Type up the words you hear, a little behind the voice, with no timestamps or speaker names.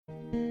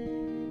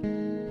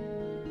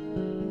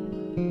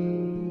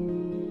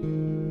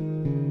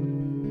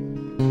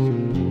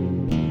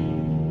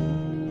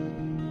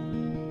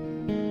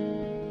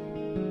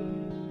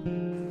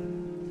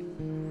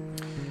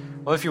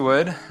Well, if you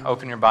would,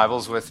 open your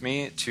Bibles with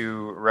me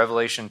to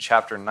Revelation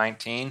chapter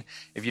 19.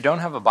 If you don't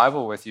have a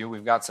Bible with you,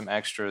 we've got some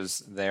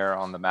extras there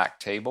on the back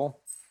table.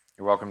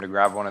 You're welcome to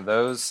grab one of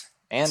those.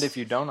 And if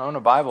you don't own a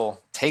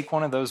Bible, take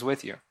one of those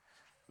with you.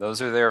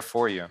 Those are there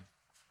for you.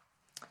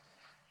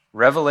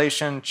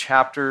 Revelation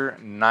chapter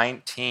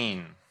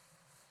 19.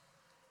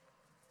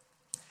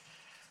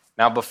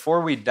 Now,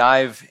 before we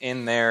dive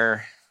in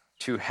there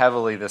too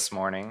heavily this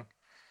morning,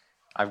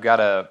 I've got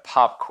a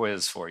pop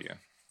quiz for you.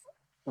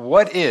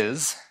 What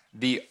is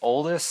the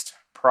oldest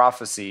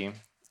prophecy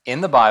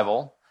in the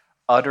Bible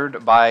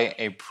uttered by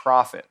a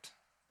prophet?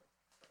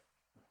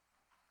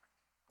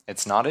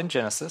 It's not in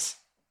Genesis.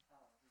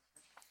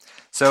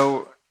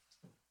 So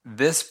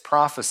this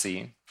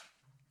prophecy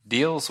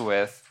deals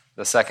with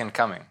the second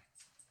coming.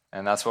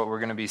 And that's what we're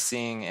going to be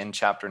seeing in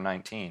chapter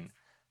 19.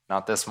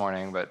 Not this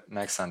morning, but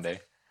next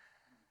Sunday.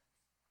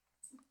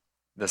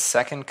 The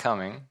second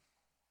coming,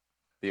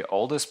 the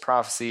oldest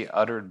prophecy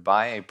uttered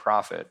by a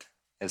prophet,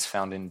 is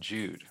found in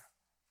Jude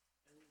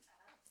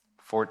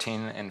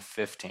 14 and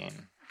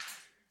 15.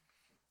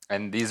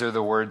 And these are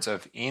the words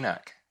of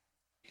Enoch.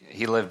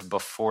 He lived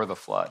before the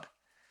flood.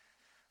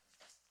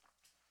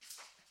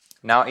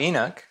 Now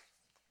Enoch,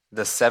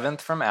 the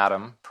seventh from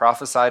Adam,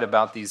 prophesied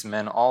about these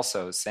men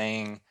also,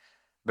 saying,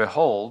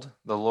 Behold,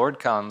 the Lord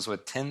comes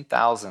with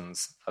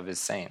 10,000s of his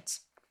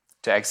saints,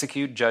 to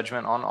execute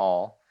judgment on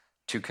all,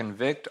 to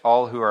convict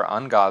all who are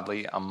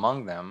ungodly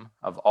among them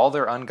of all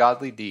their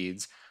ungodly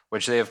deeds,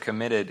 which they have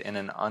committed in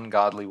an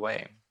ungodly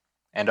way,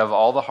 and of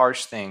all the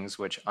harsh things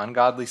which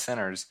ungodly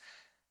sinners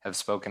have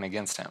spoken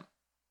against him.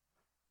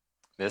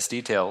 This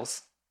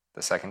details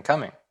the second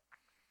coming.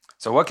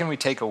 So what can we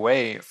take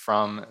away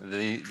from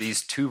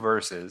these two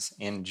verses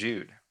in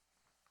Jude?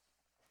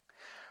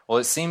 Well,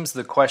 it seems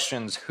the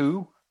questions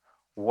who,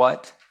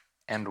 what,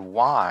 and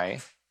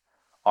why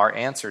are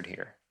answered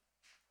here.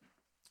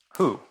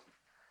 Who?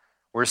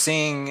 We're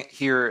seeing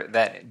here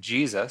that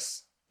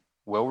Jesus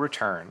will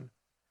return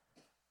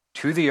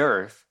to the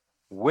earth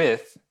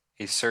with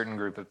a certain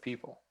group of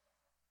people,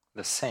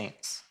 the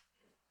saints.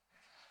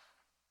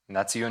 And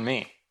that's you and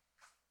me.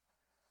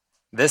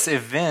 This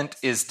event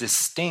is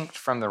distinct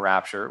from the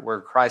rapture,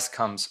 where Christ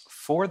comes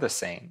for the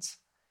saints.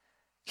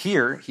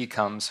 Here, he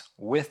comes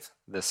with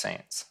the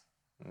saints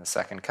in the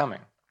second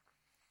coming.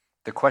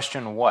 The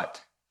question,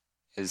 what,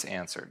 is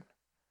answered.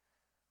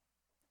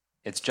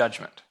 It's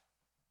judgment.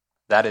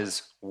 That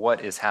is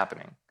what is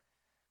happening.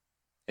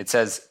 It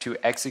says to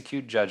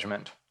execute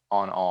judgment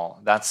on all.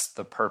 That's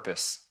the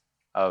purpose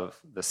of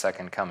the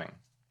second coming.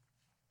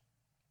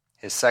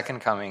 His second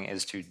coming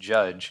is to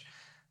judge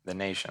the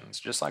nations,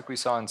 just like we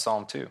saw in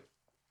Psalm 2.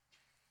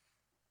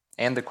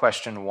 And the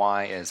question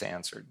why is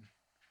answered.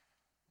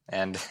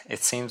 And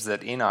it seems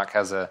that Enoch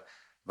has a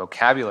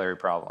vocabulary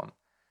problem,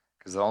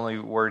 because the only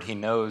word he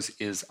knows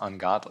is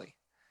ungodly.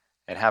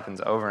 It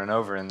happens over and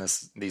over in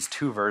these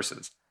two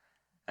verses.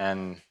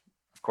 And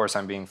of course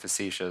I'm being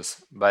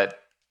facetious, but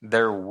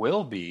there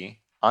will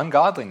be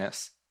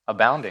ungodliness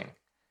abounding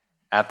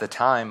at the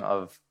time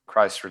of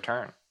Christ's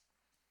return.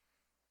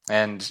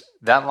 And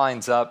that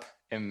lines up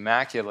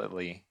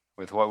immaculately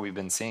with what we've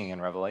been seeing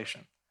in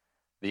Revelation.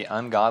 The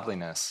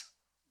ungodliness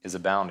is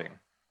abounding.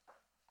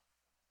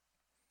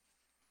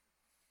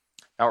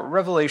 Now,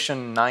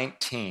 Revelation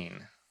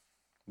 19,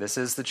 this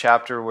is the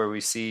chapter where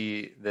we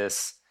see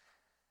this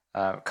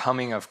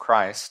coming of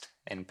Christ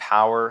in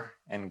power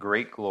and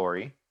great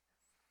glory.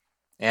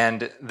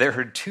 And there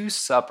are two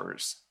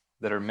suppers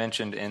that are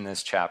mentioned in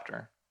this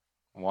chapter.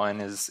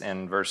 One is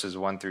in verses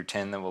 1 through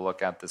 10 that we'll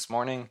look at this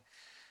morning.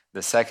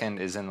 The second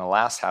is in the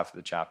last half of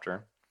the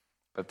chapter.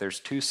 But there's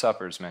two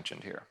suppers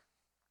mentioned here.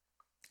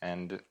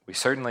 And we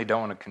certainly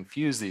don't want to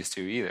confuse these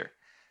two either.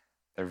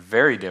 They're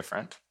very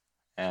different,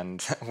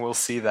 and we'll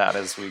see that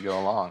as we go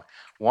along.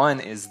 One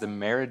is the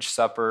marriage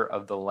supper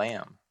of the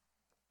Lamb.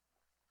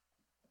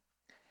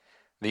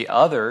 The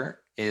other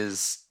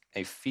is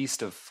a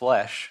feast of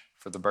flesh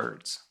for the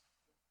birds.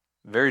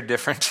 Very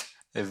different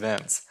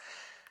events.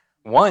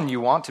 One you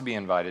want to be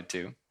invited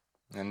to,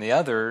 and the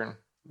other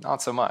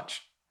not so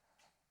much.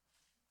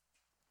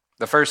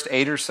 The first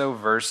 8 or so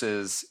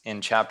verses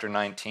in chapter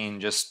 19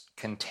 just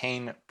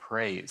contain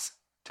praise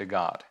to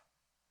God.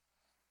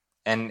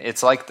 And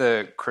it's like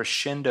the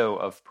crescendo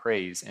of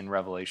praise in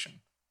Revelation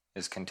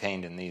is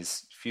contained in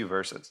these few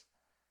verses.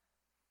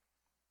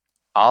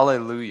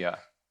 Alleluia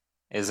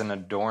is an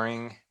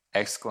adoring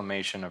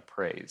exclamation of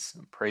praise.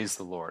 Praise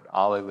the Lord.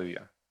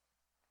 Alleluia.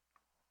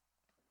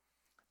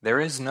 There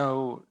is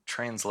no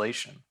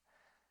translation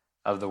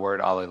of the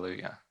word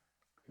alleluia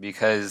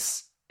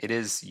because it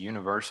is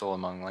universal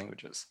among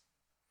languages.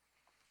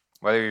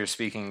 Whether you're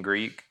speaking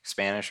Greek,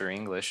 Spanish, or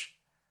English,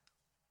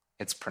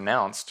 it's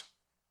pronounced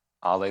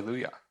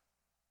alleluia.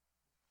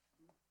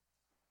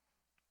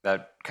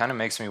 That kind of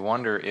makes me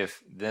wonder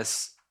if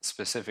this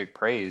specific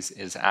praise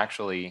is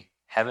actually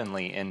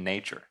heavenly in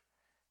nature.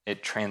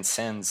 It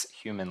transcends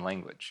human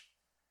language.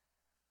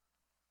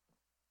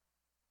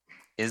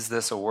 Is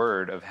this a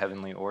word of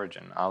heavenly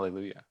origin?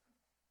 Alleluia.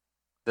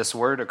 This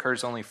word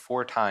occurs only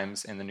 4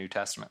 times in the New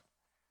Testament.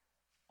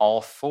 all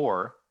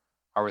four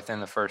are within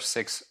the first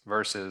 6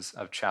 verses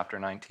of chapter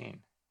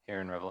 19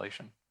 here in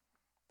Revelation.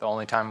 The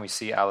only time we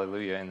see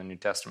Alleluia in the New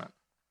Testament.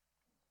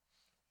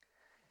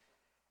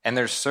 And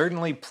there's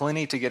certainly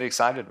plenty to get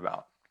excited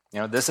about.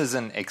 This is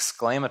an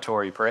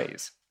exclamatory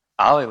praise.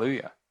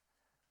 Alleluia.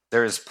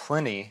 There is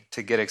plenty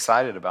to get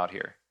excited about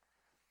here.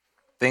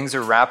 Things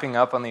are wrapping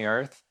up on the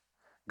earth.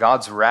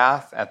 God's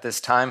wrath at this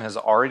time has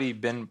already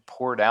been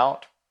poured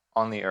out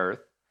on the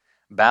earth.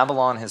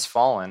 Babylon has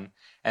fallen,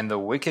 and the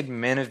wicked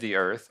men of the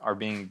earth are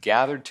being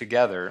gathered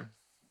together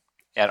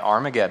at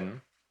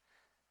Armageddon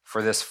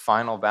for this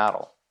final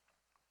battle.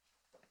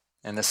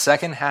 And the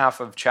second half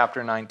of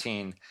chapter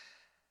 19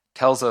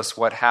 tells us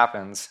what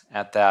happens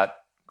at that,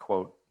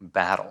 quote,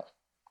 battle.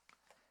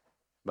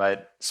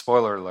 But,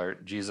 spoiler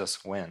alert,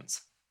 Jesus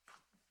wins.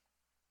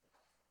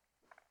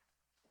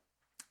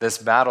 This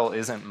battle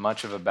isn't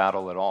much of a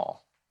battle at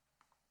all.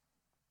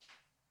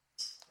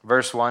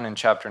 Verse 1 in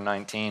chapter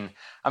 19,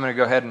 I'm going to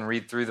go ahead and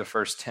read through the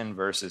first 10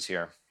 verses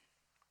here.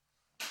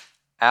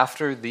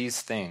 After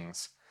these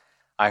things,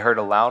 I heard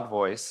a loud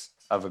voice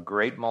of a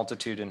great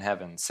multitude in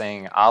heaven,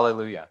 saying,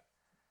 Alleluia!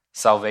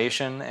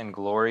 Salvation and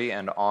glory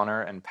and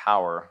honor and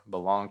power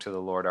belong to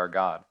the Lord our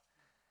God.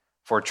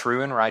 For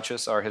true and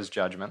righteous are his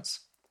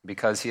judgments,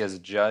 because he has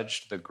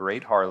judged the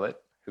great harlot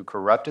who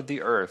corrupted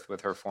the earth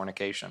with her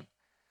fornication.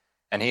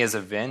 And he has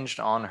avenged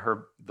on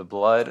her the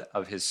blood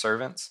of his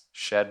servants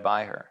shed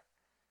by her.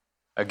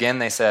 Again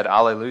they said,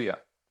 Alleluia!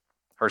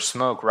 Her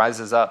smoke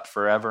rises up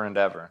forever and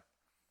ever.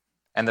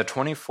 And the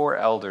 24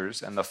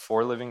 elders and the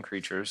 4 living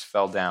creatures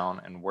fell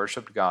down and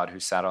worshipped God who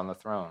sat on the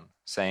throne,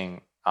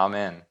 saying,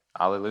 Amen,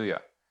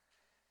 Alleluia.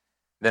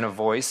 Then a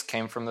voice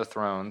came from the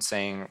throne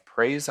saying,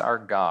 Praise our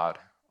God,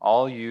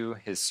 all you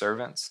his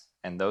servants,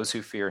 and those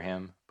who fear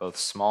him, both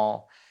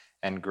small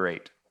and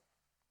great.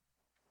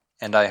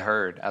 And I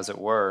heard, as it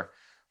were,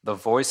 the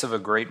voice of a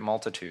great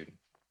multitude,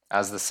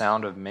 as the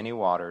sound of many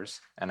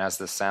waters, and as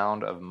the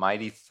sound of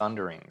mighty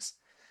thunderings,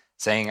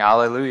 saying,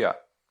 Alleluia!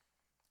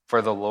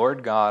 For the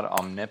Lord God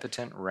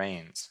omnipotent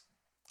reigns.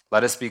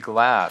 Let us be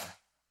glad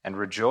and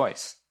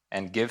rejoice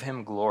and give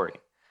him glory.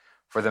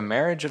 For the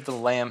marriage of the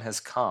Lamb has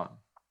come,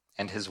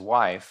 and his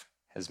wife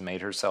has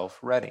made herself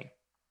ready.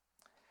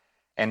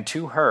 And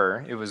to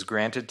her it was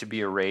granted to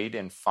be arrayed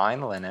in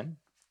fine linen,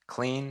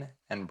 clean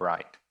and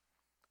bright.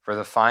 For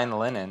the fine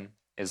linen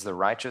is the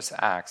righteous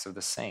acts of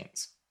the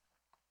saints.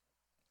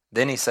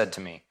 Then he said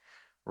to me,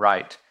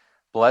 Write,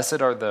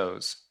 Blessed are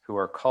those who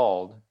are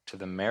called to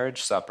the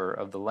marriage supper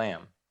of the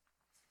Lamb.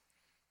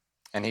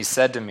 And he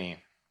said to me,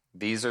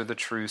 These are the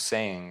true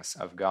sayings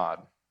of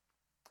God.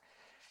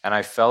 And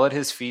I fell at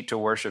his feet to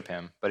worship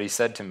him, but he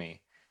said to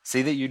me,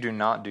 See that you do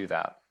not do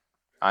that.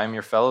 I am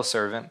your fellow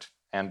servant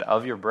and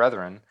of your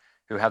brethren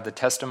who have the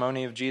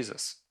testimony of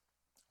Jesus.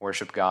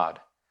 Worship God,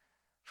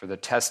 for the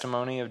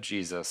testimony of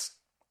Jesus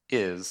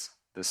is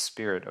the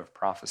spirit of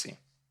prophecy.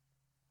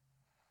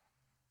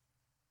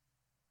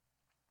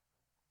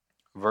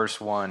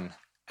 Verse 1,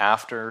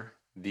 after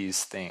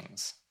these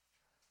things.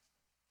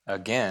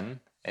 Again,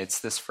 it's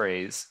this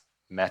phrase,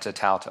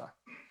 metatauta.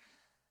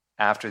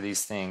 After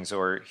these things,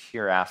 or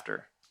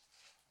hereafter.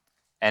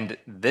 And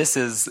this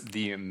is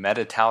the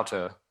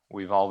metatauta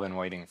we've all been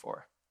waiting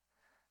for.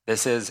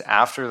 This is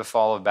after the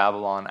fall of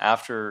Babylon,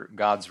 after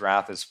God's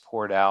wrath is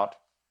poured out.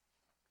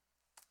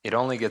 It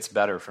only gets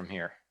better from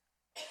here.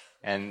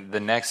 And the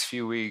next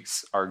few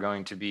weeks are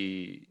going to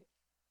be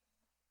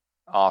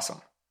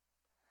awesome.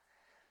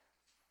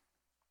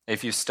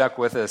 If you stuck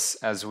with us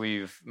as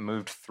we've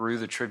moved through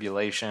the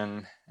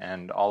tribulation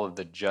and all of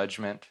the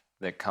judgment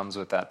that comes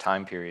with that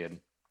time period,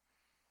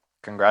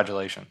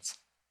 congratulations,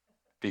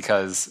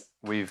 because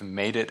we've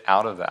made it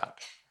out of that.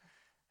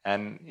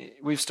 And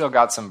we've still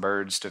got some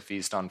birds to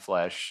feast on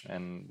flesh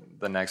in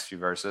the next few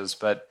verses,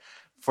 but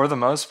for the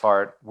most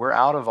part, we're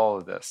out of all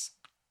of this.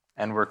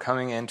 And we're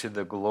coming into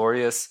the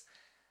glorious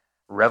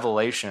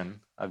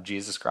revelation of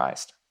Jesus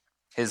Christ,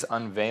 his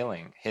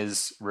unveiling,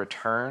 his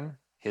return,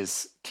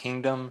 his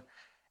kingdom,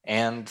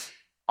 and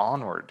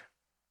onward.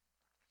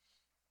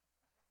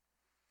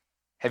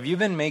 Have you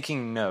been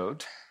making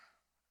note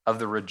of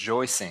the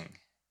rejoicing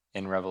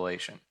in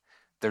Revelation?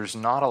 There's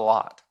not a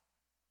lot.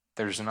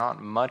 There's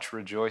not much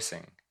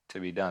rejoicing to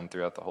be done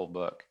throughout the whole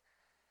book.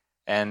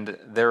 And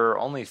there are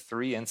only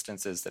 3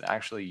 instances that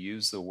actually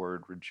use the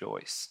word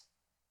rejoice.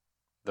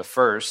 The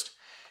first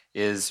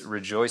is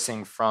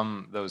rejoicing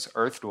from those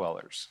earth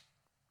dwellers,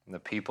 the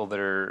people that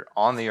are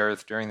on the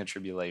earth during the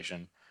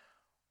tribulation,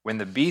 when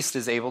the beast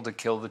is able to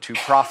kill the 2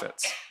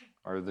 prophets,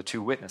 or the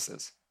 2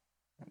 witnesses.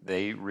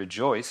 They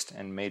rejoiced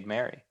and made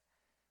merry.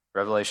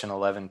 Revelation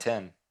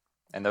 11:10.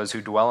 And those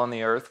who dwell on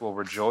the earth will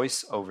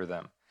rejoice over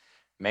them,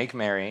 make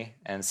merry,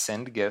 and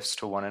send gifts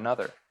to one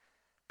another,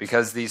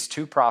 because these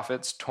 2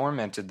 prophets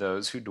tormented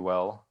those who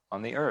dwell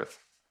on the earth.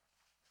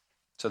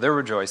 So they're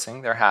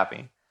rejoicing, they're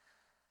happy,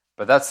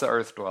 but that's the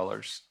earth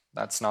dwellers.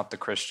 That's not the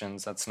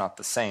Christians, that's not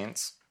the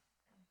saints.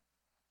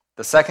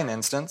 The second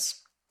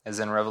instance is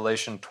in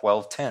Revelation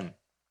 12:10,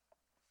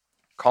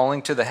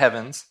 calling to the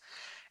heavens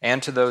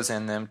and to those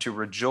in them to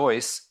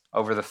rejoice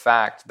over the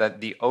fact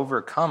that the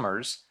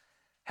overcomers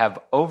have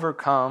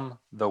overcome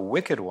the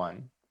wicked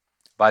one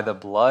by the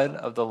blood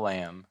of the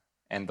Lamb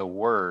and the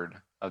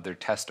word of their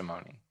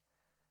testimony.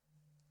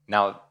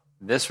 Now,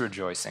 this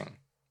rejoicing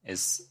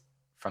is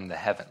from the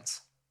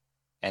heavens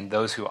and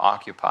those who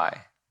occupy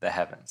the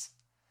heavens.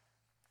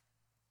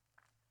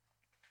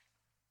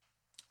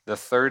 The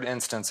third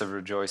instance of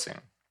rejoicing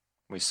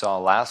we saw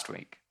last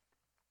week,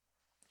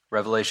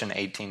 Revelation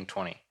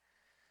 18:20,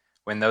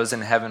 when those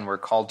in heaven were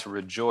called to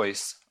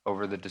rejoice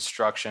over the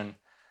destruction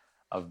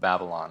of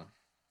Babylon.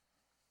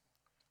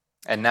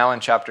 And now in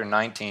chapter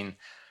 19,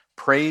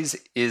 praise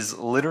is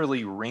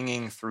literally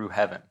ringing through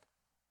heaven.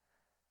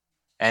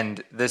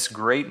 And this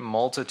great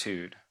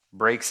multitude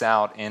breaks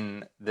out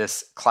in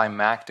this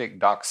climactic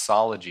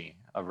doxology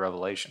of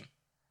Revelation,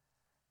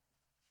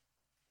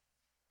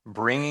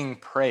 bringing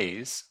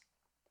praise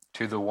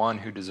to the one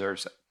who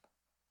deserves it.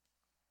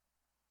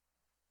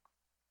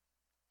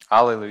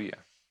 Hallelujah.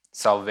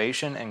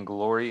 Salvation and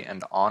glory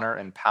and honor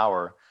and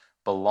power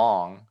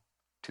belong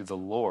to the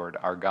Lord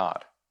our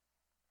God.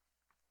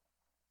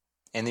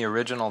 In the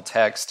original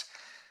text,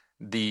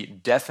 the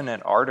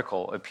definite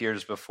article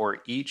appears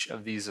before each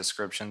of these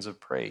ascriptions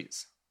of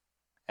praise.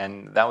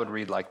 And that would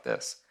read like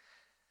this: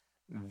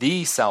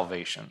 the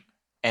salvation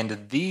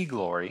and the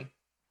glory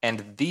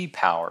and the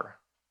power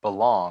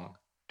belong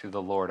to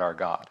the Lord our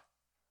God.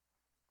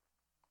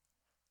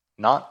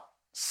 Not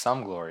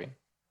some glory,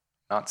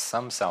 not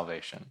some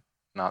salvation,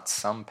 not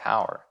some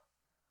power.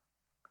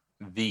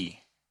 The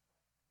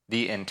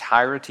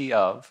entirety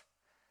of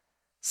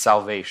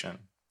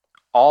salvation,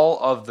 all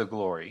of the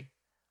glory,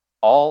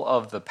 all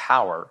of the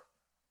power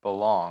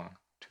belong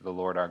to the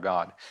Lord our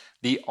God.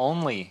 The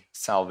only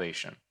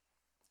salvation,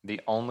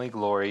 the only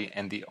glory,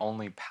 and the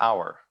only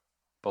power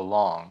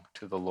belong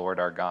to the Lord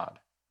our God.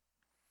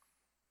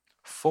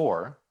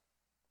 For,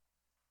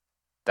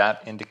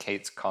 that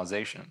indicates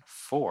causation.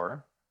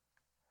 For,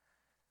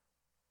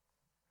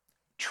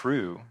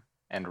 true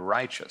and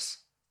righteous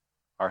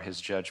are his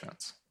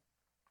judgments.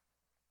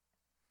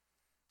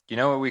 You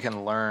know what we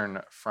can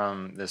learn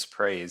from this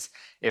praise?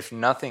 If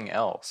nothing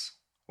else,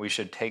 we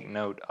should take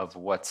note of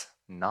what's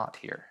not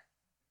here.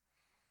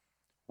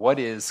 What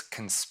is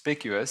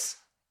conspicuous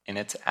in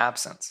its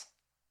absence?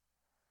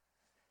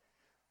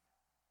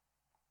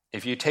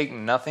 If you take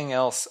nothing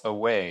else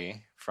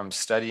away from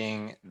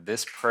studying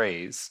this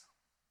praise,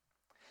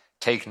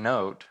 take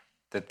note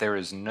that there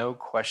is no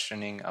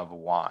questioning of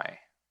why.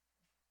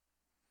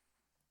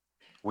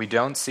 We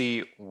don't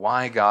see,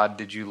 why, God,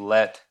 did you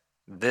let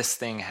this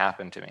thing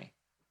happen to me?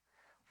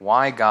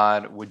 Why,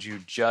 God, would you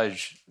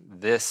judge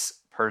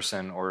this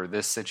person or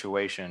this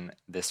situation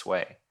this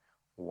way?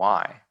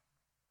 Why?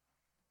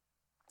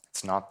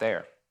 It's not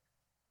there.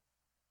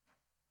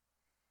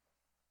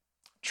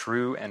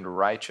 True and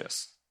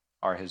righteous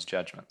are his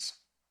judgments.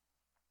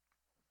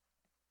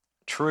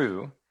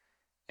 True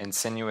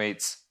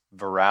insinuates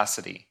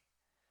veracity,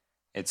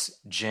 its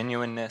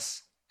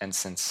genuineness and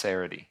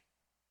sincerity.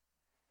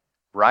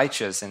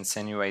 Righteous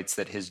insinuates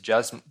that his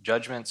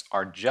judgments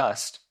are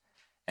just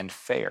and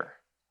fair.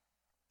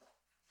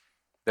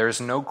 There is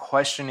no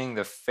questioning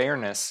the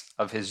fairness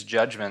of his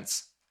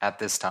judgments at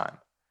this time.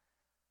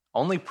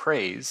 Only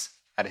praise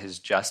at his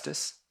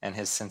justice and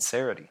his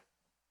sincerity.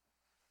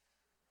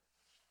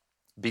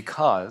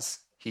 Because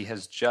he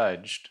has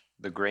judged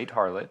the great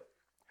harlot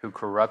who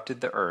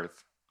corrupted the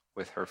earth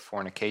with her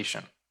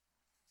fornication.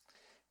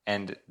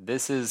 And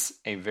this is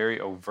a very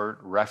overt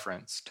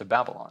reference to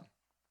Babylon,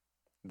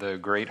 the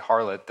great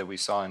harlot that we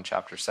saw in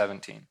chapter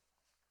 17.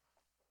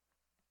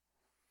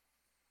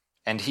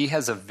 And he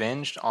has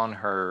avenged on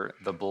her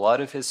the blood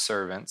of his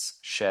servants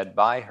shed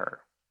by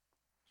her.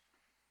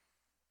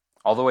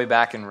 All the way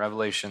back in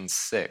Revelation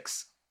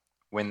 6,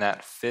 when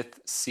that fifth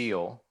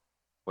seal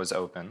was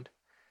opened,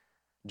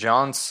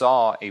 John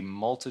saw a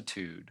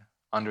multitude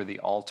under the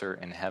altar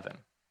in heaven.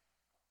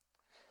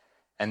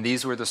 And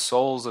these were the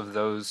souls of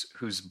those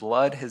whose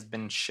blood has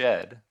been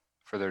shed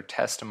for their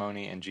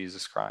testimony in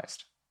Jesus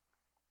Christ,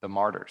 the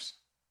martyrs.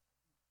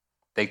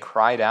 They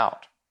cried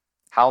out,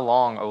 "How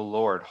long, O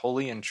Lord,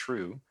 holy and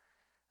true,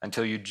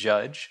 until you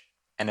judge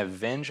and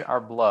avenge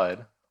our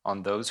blood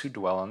on those who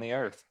dwell on the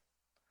earth?"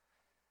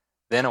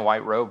 Then a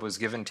white robe was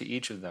given to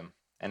each of them,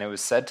 and it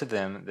was said to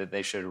them that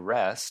they should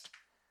rest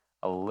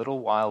a little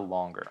while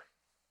longer.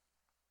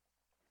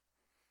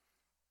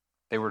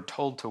 They were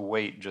told to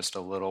wait just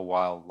a little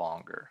while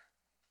longer.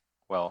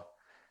 Well,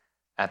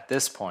 at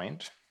this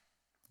point,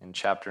 in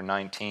chapter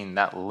 19,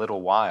 that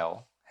little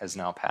while has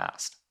now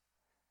passed.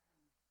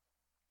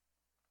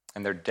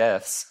 And their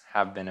deaths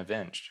have been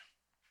avenged.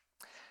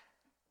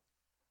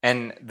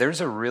 And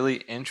there's a really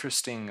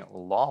interesting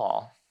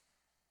law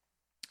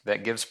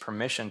that gives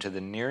permission to the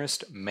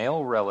nearest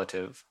male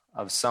relative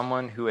of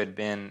someone who had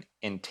been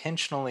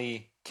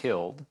intentionally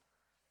killed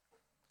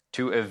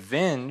to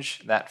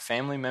avenge that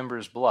family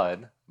member's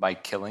blood by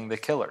killing the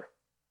killer.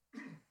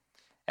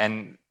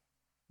 And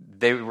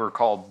they were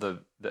called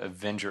the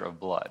avenger of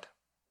blood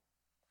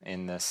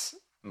in this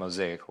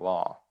Mosaic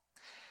law.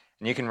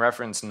 And you can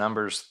reference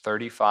Numbers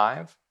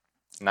 35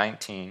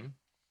 19,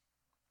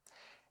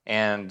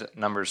 and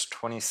Numbers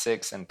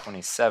 26 and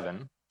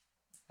 27,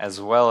 as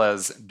well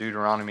as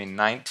Deuteronomy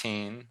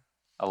 19,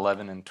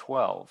 11, and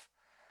 12,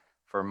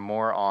 for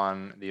more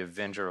on the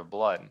avenger of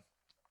blood.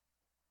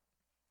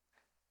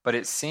 But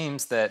it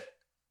seems that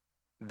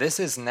this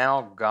is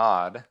now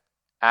God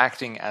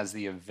acting as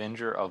the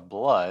avenger of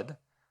blood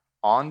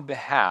on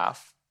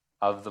behalf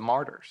of the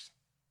martyrs.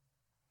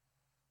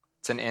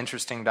 It's an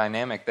interesting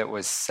dynamic that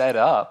was set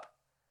up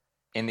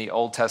in the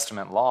Old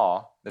Testament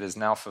law that is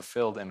now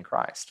fulfilled in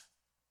Christ.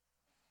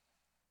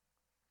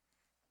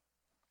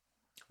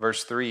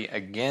 Verse 3,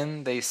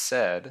 again they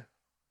said,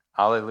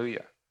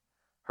 Alleluia,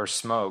 her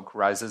smoke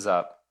rises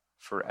up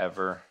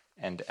forever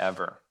and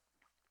ever.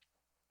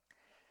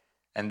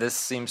 And this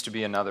seems to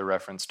be another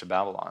reference to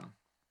Babylon.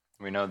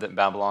 We know that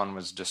Babylon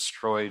was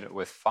destroyed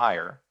with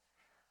fire,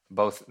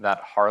 both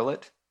that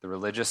harlot, the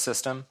religious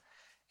system,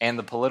 and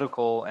the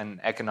political and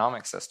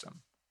economic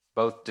system,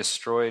 both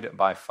destroyed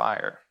by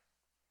fire.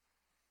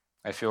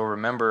 If you'll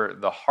remember,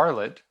 the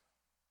harlot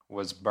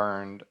was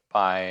burned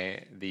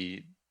by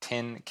the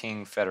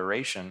 10-king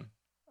federation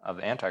of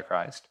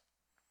Antichrist.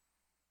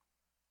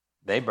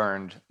 They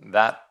burned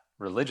that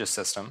religious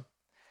system,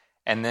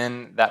 and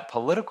then that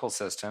political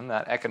system,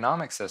 that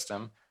economic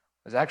system,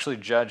 was actually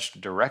judged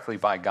directly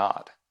by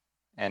God,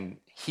 and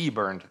he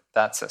burned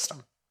that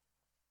system.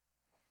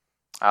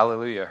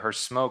 Alleluia, her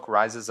smoke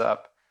rises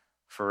up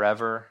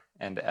forever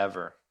and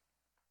ever.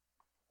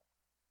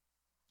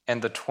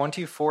 And the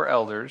 24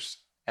 elders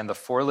and the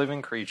 4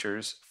 living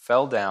creatures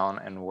fell down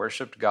and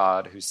worshipped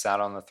God who sat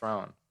on the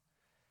throne,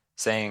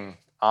 saying,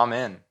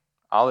 Amen,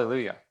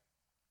 Alleluia.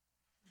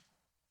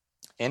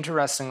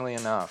 Interestingly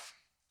enough,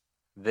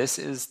 this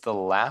is the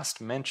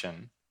last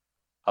mention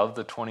of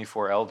the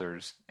 24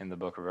 elders in the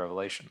book of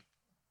Revelation,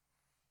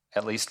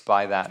 at least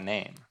by that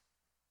name.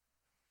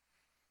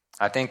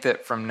 I think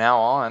that from now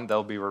on,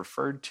 they'll be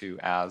referred to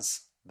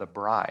as the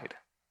bride.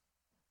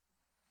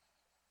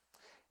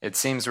 It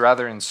seems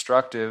rather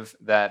instructive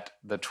that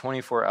the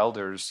 24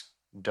 elders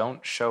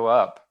don't show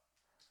up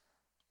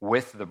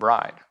with the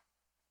bride.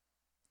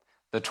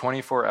 The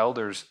 24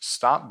 elders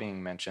stop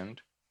being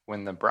mentioned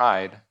when the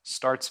bride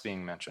starts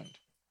being mentioned.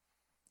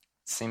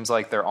 It seems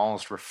like they're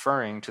almost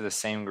referring to the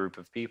same group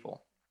of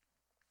people.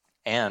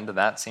 And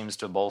that seems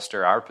to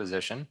bolster our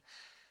position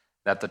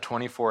that the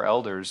 24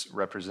 elders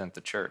represent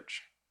the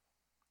church.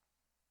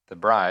 The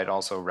bride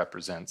also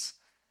represents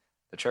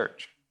the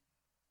church.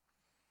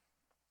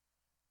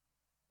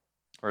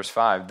 Verse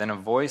 5, then a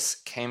voice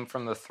came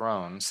from the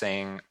throne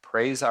saying,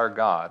 Praise our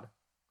God,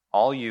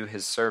 all you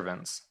his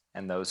servants,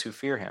 and those who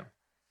fear him,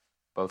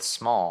 both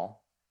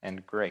small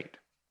and great.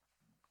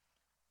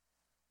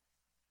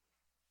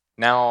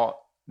 Now,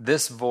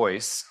 this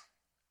voice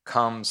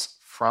comes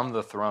from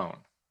the throne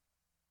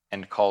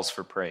and calls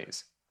for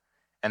praise.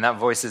 And that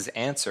voice is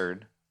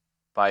answered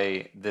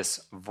by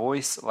this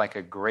voice like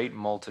a great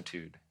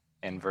multitude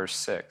in verse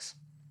 6.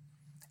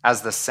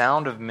 As the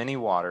sound of many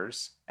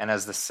waters and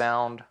as the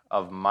sound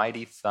of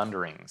mighty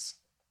thunderings.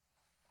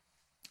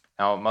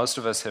 Now, most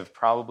of us have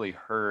probably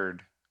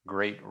heard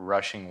great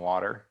rushing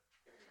water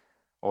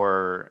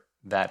or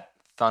that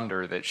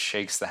thunder that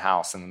shakes the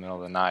house in the middle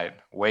of the night,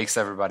 wakes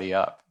everybody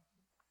up.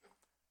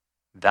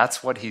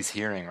 That's what he's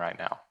hearing right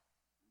now.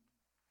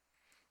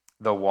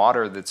 The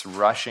water that's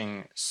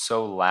rushing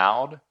so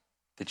loud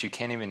that you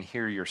can't even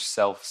hear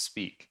yourself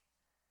speak.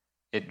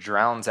 It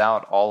drowns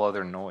out all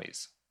other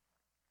noise.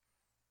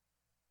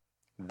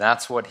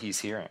 That's what he's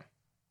hearing.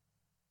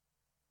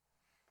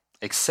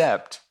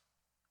 Except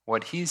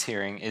what he's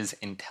hearing is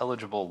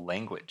intelligible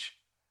language.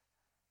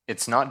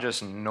 It's not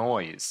just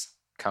noise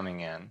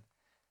coming in.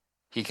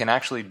 He can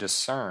actually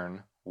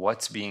discern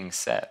what's being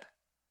said.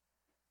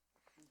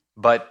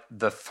 But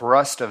the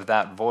thrust of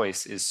that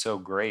voice is so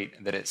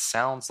great that it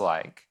sounds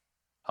like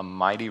a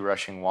mighty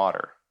rushing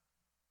water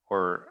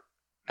or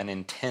an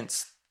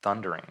intense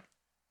thundering.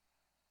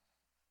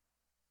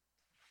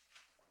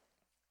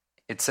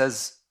 It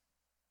says,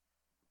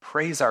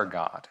 Praise our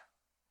God,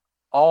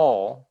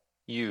 all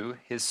you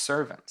his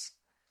servants,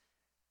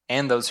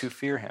 and those who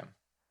fear him,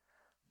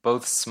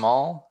 both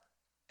small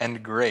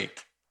and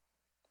great.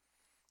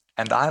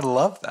 And I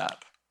love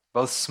that,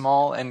 both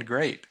small and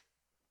great.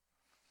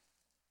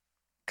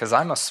 Because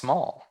I'm a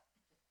small.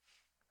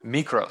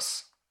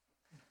 Mikros,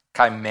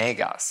 kai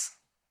megas,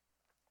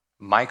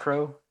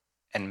 micro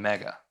and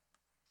mega.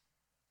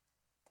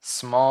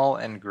 Small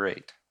and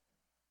great.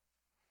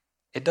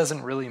 It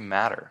doesn't really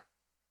matter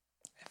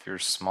if you're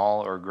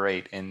small or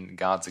great in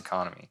God's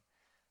economy.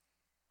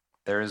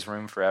 There is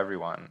room for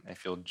everyone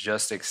if you'll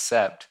just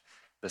accept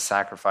the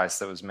sacrifice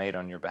that was made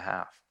on your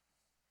behalf.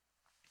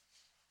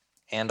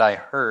 And I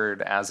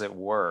heard, as it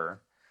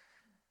were,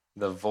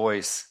 the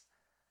voice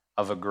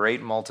of a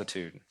great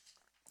multitude,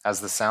 as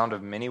the sound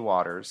of many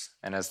waters,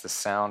 and as the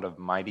sound of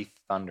mighty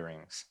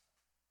thunderings.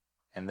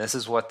 And this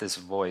is what this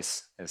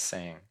voice is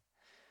saying.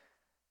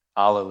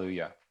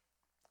 Alleluia.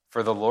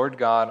 For the Lord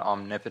God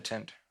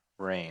omnipotent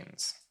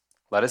reigns.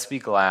 Let us be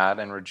glad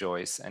and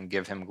rejoice and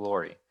give him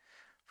glory.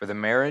 for the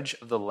marriage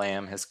of the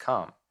Lamb has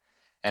come,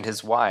 and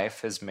his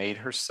wife has made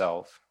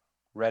herself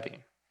ready.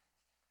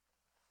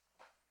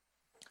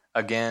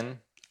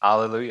 Again,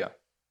 Alleluia.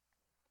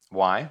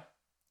 Why?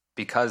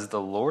 Because the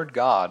Lord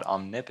God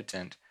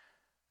omnipotent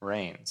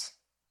reigns.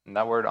 And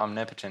that word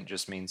omnipotent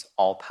just means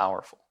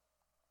all-powerful.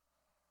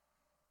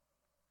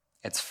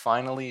 It's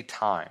finally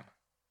time.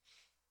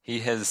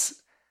 He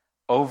has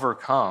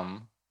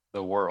overcome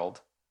the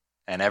world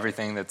and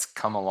everything that's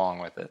come along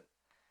with it.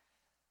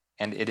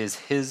 And it is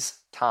his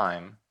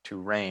time to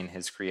reign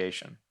his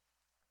creation.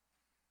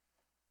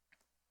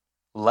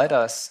 Let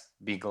us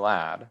be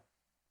glad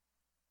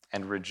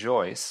and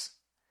rejoice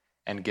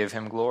and give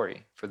him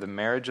glory, for the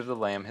marriage of the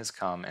Lamb has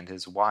come, and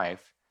his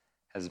wife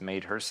has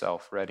made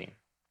herself ready.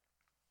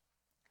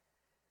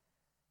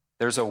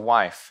 There's a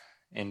wife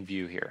in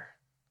view here.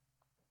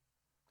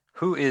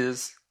 Who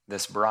is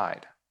this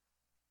bride?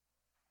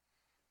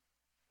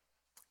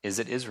 Is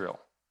it Israel?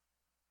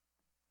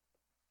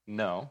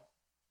 No.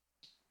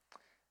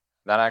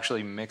 That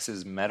actually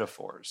mixes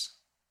metaphors.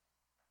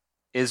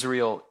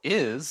 Israel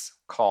is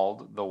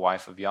called the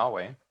wife of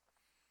Yahweh,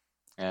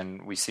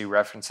 and we see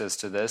references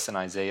to this in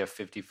Isaiah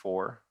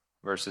 54,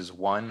 verses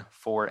 1,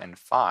 4, and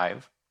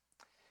 5,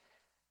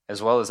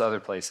 as well as other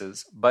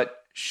places,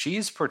 but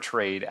she's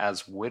portrayed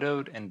as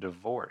widowed and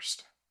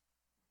divorced,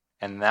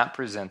 and that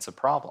presents a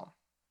problem.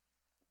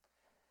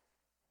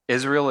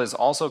 Israel is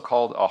also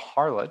called a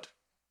harlot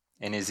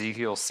in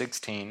Ezekiel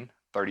 16,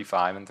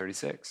 35, and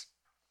 36.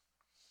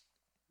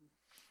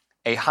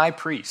 A high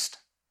priest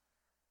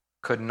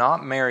could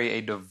not marry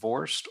a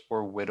divorced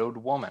or widowed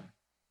woman,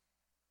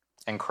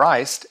 and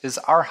Christ is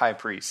our high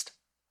priest.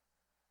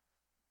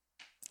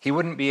 He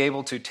wouldn't be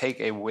able to take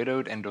a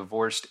widowed and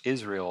divorced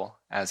Israel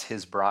as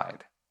his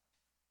bride.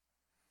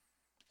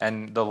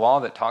 And the law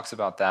that talks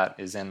about that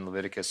is in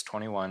Leviticus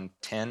 21,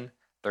 10,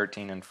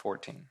 13, and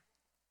 14.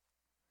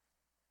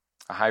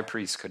 A high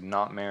priest could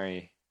not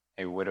marry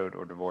a widowed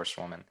or divorced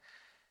woman.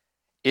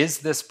 Is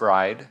this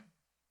bride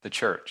the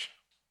church?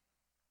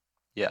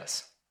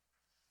 Yes.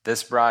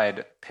 This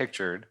bride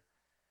pictured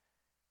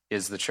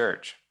is the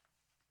church.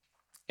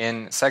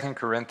 In 2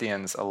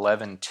 Corinthians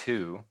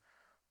 11:2,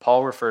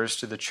 Paul refers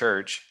to the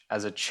church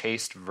as a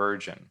chaste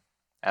virgin,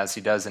 as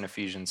he does in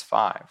Ephesians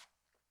 5.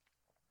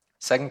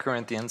 2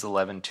 Corinthians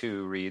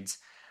 11:2 reads,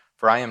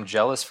 "For I am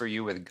jealous for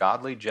you with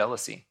godly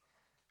jealousy,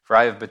 for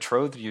I have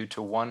betrothed you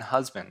to one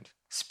husband,"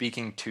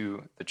 speaking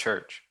to the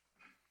church,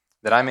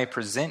 "that I may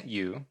present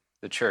you,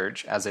 the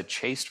church, as a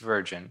chaste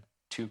virgin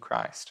to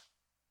Christ."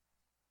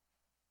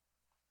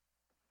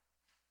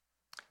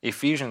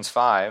 Ephesians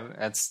 5,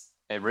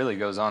 it really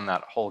goes on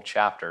that whole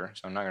chapter,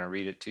 so I'm not going to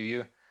read it to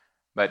you.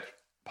 But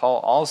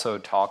Paul also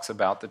talks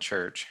about the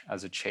church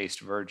as a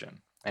chaste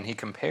virgin. And he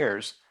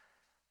compares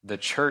the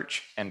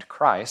church and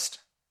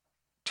Christ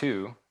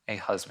to a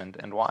husband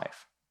and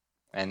wife.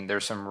 And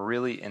there's some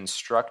really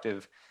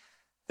instructive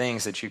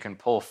things that you can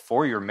pull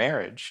for your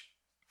marriage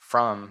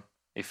from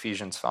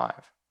Ephesians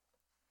 5.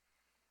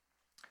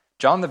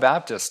 John the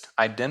Baptist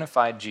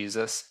identified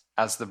Jesus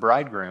as the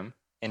bridegroom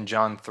in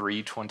John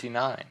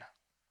 3:29.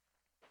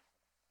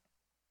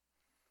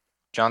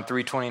 John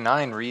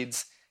 3:29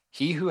 reads,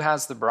 "He who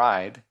has the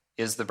bride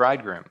is the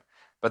bridegroom,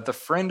 but the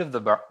friend of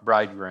the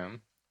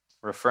bridegroom,"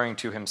 referring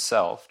to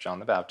himself, John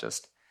the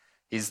Baptist,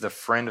 he's the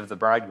friend of the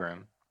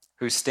bridegroom,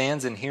 "who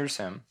stands and hears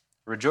him,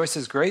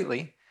 rejoices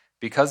greatly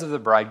because of the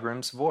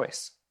bridegroom's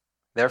voice.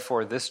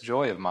 Therefore this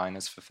joy of mine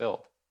is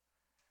fulfilled."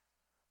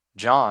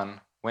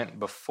 John went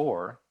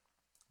before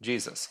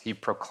Jesus. He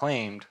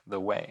proclaimed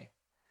the way.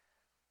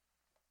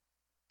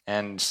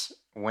 And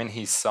when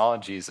he saw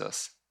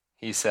Jesus,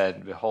 he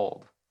said,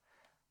 "Behold,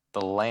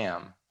 the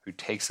Lamb who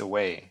takes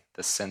away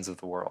the sins of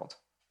the world."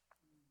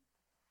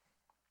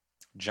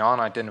 John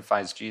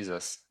identifies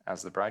Jesus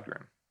as the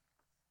bridegroom.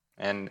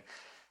 And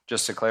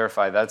just to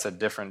clarify, that's a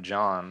different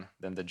John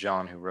than the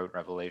John who wrote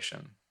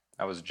Revelation.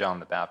 That was John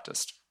the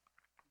Baptist.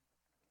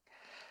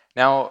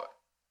 Now,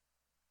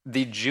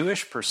 the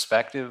Jewish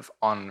perspective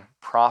on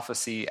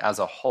prophecy as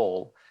a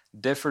whole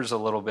differs a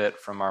little bit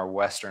from our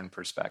Western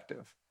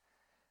perspective.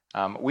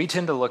 We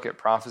tend to look at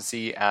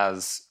prophecy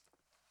as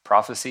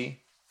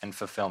prophecy and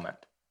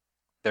fulfillment.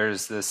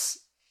 There's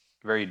this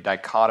very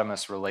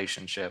dichotomous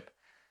relationship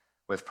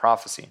with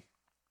prophecy.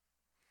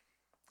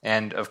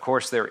 And of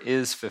course, there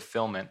is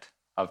fulfillment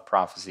of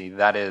prophecy.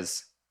 That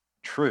is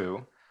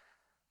true.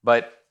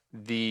 But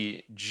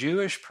the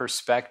Jewish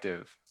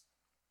perspective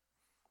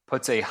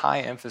puts a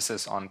high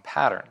emphasis on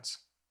patterns.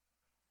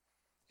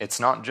 It's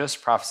not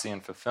just prophecy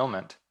and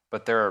fulfillment,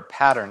 but there are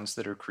patterns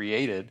that are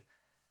created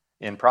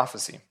in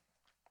prophecy.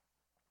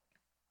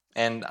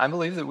 And I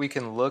believe that we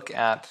can look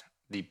at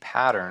the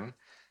pattern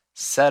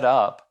set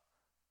up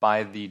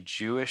by the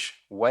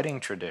Jewish wedding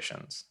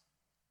traditions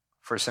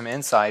for some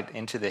insight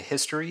into the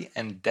history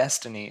and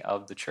destiny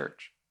of the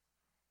church,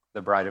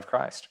 the bride of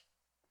Christ.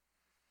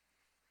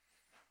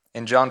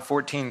 In John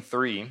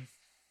 14:3,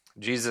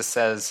 Jesus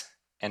says,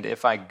 "And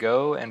if I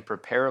go and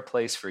prepare a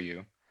place for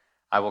you,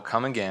 I will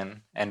come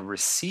again and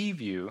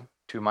receive you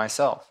to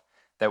myself,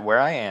 that where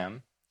I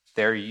am,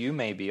 there you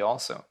may be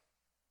also.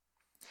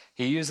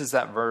 He uses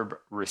that verb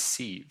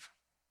receive.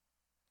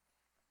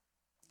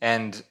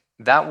 And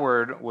that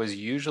word was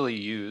usually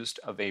used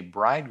of a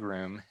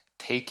bridegroom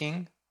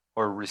taking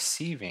or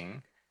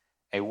receiving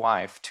a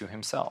wife to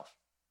himself.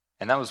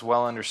 And that was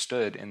well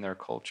understood in their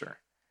culture.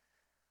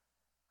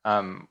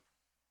 Well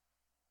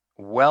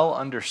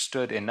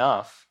understood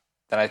enough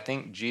that I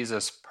think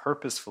Jesus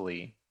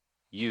purposefully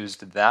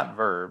used that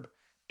verb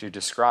to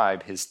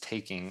describe his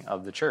taking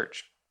of the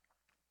church.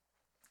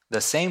 The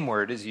same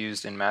word is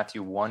used in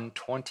Matthew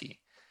 1:20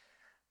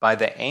 by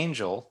the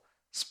angel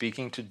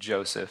speaking to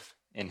Joseph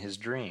in his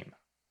dream.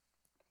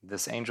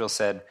 This angel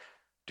said,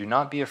 "Do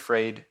not be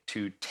afraid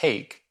to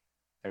take,"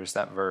 there's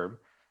that verb,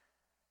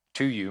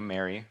 "to you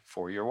Mary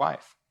for your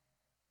wife."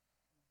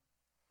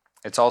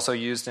 It's also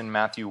used in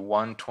Matthew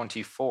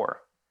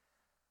 1:24.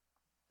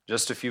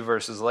 Just a few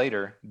verses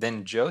later,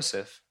 then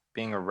Joseph,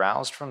 being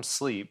aroused from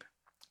sleep,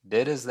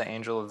 did as the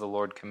angel of the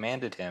Lord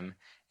commanded him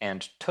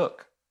and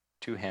took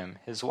to him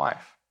his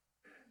wife.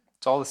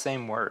 It's all the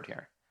same word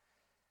here.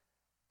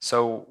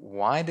 So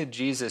why did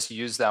Jesus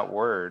use that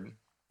word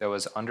that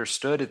was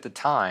understood at the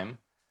time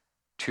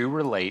to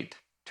relate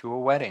to a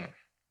wedding?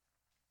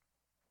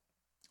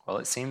 Well,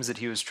 it seems that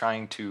he was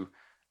trying to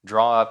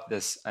draw up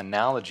this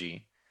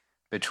analogy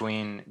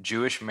between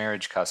Jewish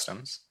marriage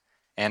customs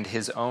and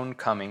his own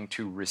coming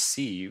to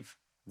receive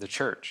the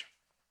church.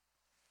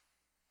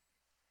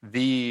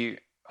 The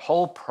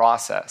whole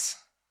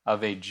process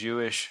of a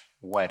Jewish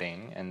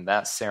wedding and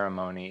that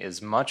ceremony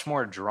is much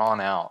more drawn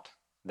out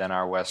than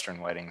our Western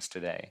weddings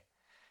today.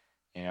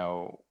 You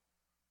know,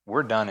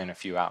 we're done in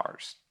a few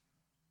hours.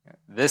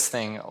 This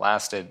thing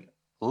lasted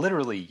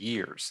literally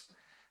years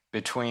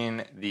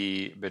between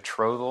the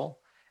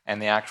betrothal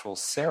and the actual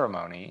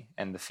ceremony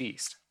and the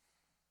feast.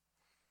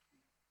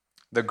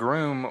 The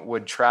groom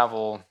would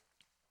travel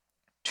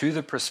to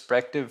the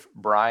prospective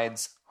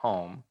bride's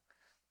home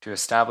to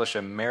establish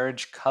a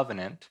marriage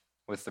covenant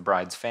with the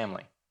bride's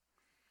family.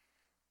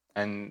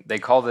 And they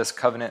call this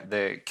covenant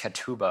the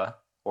ketubah,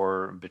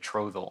 or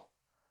betrothal.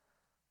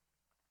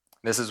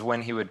 This is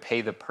when he would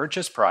pay the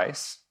purchase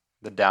price,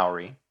 the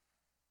dowry,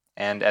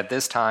 and at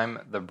this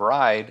time the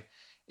bride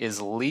is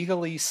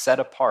legally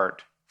set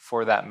apart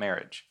for that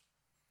marriage.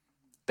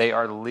 They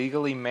are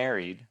legally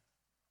married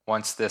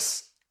once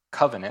this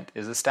covenant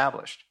is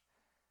established.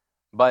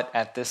 But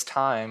at this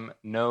time,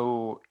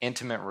 no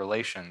intimate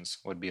relations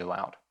would be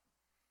allowed.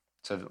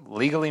 So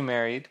legally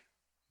married,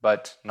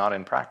 but not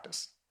in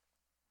practice.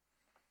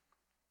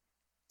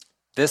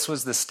 This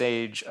was the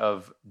stage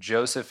of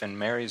Joseph and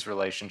Mary's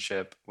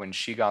relationship when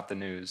she got the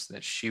news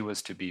that she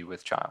was to be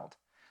with child.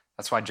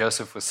 That's why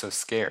Joseph was so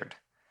scared,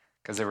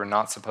 because they were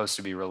not supposed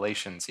to be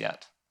relations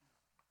yet.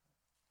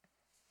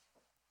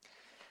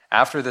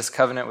 After this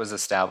covenant was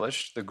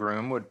established, the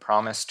groom would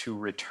promise to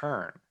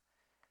return,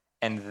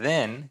 and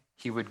then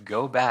he would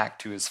go back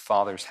to his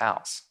father's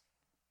house.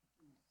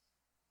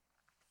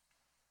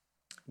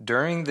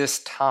 During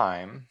this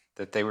time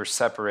that they were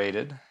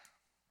separated,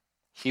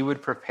 he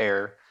would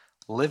prepare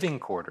living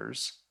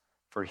quarters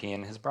for he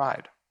and his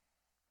bride.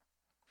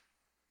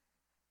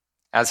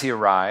 As he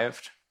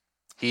arrived,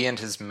 he and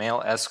his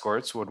male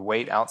escorts would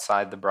wait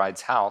outside the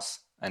bride's house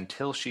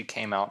until she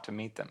came out to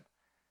meet them.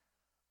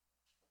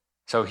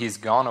 So he's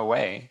gone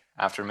away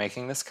after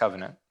making this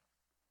covenant.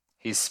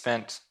 He's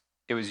spent,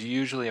 it was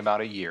usually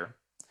about a year,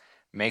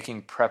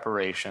 making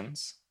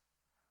preparations,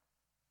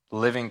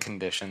 living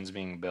conditions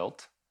being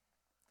built.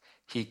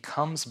 He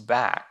comes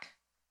back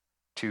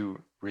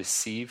to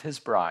receive his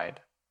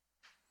bride,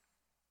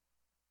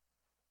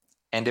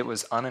 and it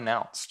was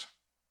unannounced.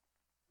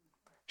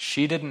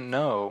 She didn't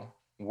know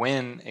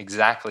when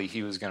exactly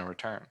he was going to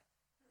return.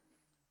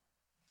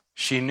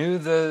 She knew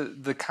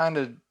the kind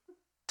of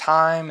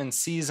time and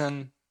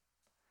season.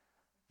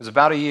 It was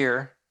about a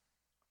year,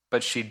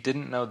 but she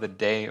didn't know the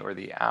day or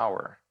the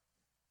hour.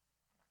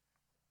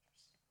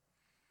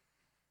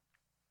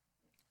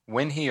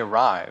 When he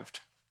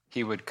arrived,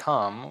 he would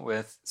come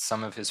with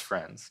some of his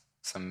friends,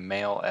 some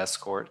male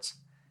escorts.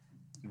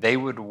 They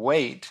would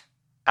wait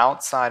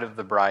outside of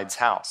the bride's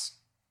house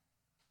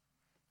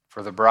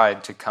for the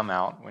bride to come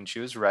out when she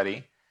was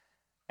ready,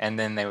 and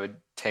then they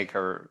would take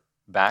her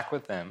back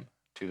with them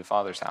to the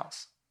father's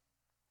house.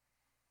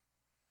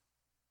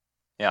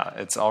 Yeah,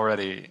 it's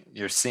already,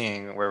 you're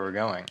seeing where we're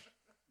going.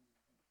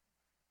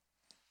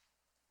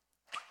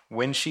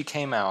 When she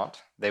came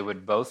out, they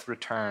would both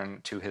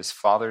return to his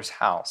father's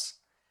house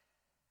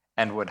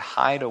and would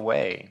hide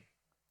away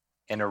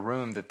in a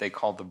room that they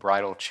called the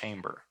bridal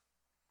chamber.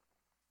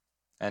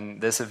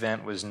 And this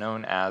event was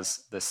known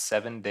as the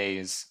 7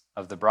 days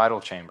of the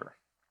bridal chamber.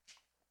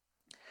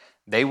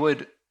 They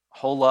would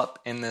hole up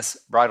in this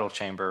bridal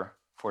chamber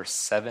for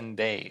 7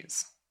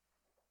 days.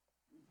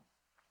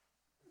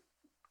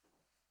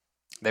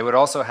 They would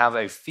also have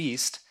a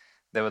feast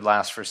that would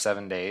last for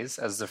 7 days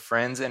as the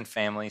friends and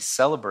family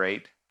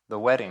celebrate the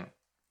wedding.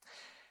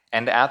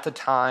 And at the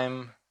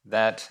time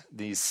that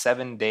these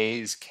 7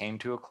 days came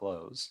to a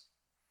close,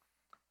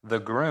 the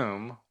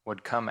groom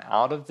would come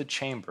out of the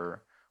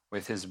chamber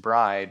with his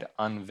bride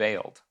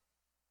unveiled,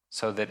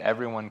 so that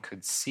everyone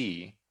could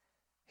see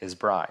his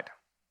bride.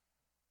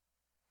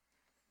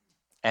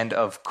 And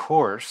of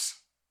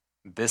course,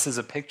 this is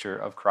a picture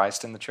of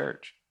Christ in the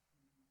church.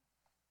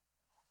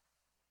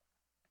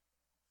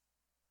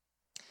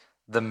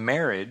 The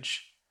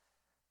marriage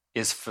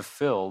is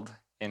fulfilled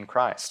in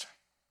Christ.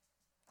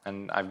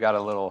 And I've got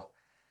a little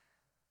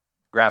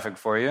graphic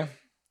for you.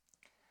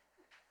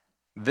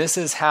 This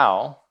is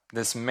how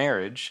this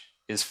marriage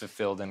is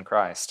fulfilled in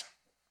Christ.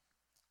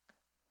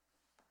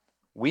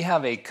 We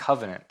have a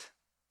covenant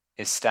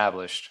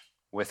established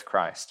with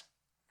Christ.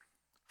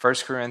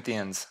 1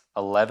 Corinthians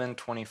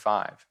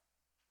 11:25.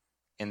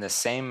 In the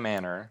same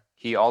manner,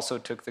 he also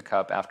took the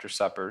cup after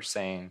supper,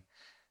 saying,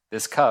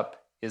 "This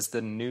cup is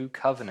the new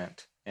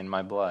covenant in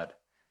my blood.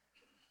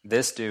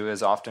 This do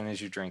as often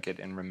as you drink it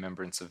in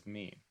remembrance of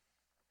me."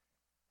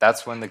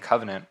 That's when the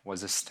covenant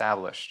was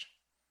established.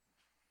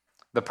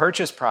 The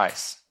purchase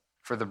price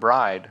for the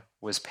bride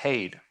was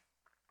paid.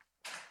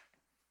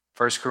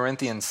 1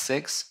 Corinthians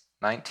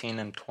 6:19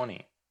 and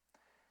 20.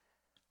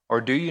 Or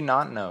do you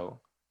not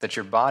know that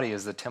your body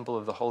is the temple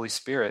of the Holy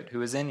Spirit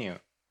who is in you,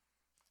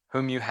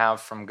 whom you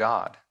have from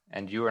God,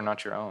 and you are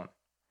not your own?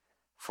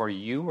 For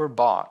you were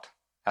bought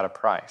at a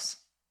price.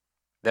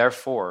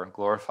 Therefore,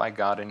 glorify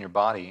God in your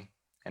body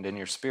and in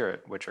your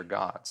spirit, which are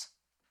God's.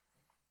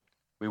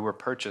 We were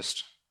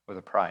purchased with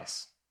a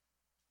price.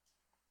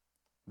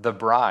 The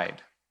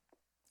bride,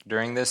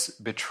 during this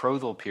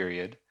betrothal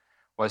period,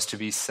 was to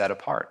be set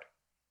apart.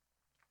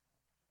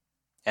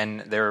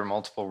 And there are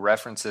multiple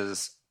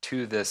references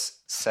to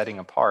this setting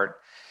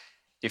apart.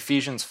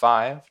 Ephesians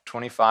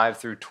 5:25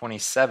 through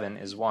 27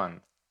 is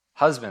one.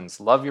 Husbands,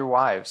 love your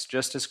wives,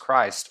 just as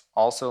Christ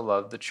also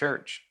loved the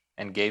church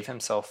and gave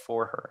himself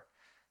for her,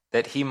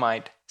 that he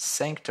might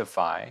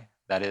sanctify,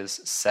 that is,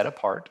 set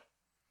apart,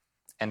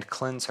 and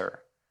cleanse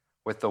her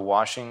with the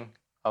washing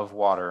of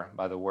water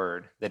by the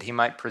word, that he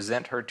might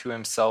present her to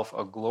himself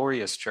a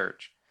glorious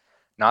church,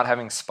 not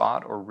having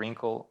spot or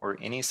wrinkle or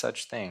any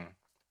such thing,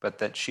 but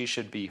that she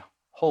should be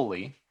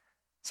holy,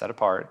 set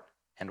apart,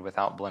 and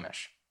without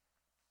blemish.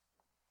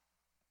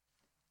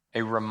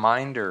 A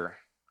reminder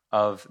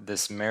of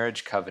this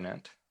marriage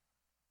covenant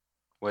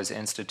was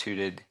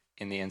instituted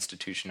in the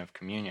institution of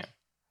communion.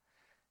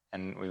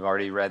 And we've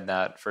already read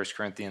that 1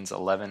 Corinthians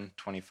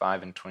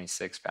 11:25 and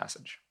 26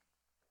 passage.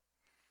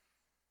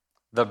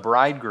 The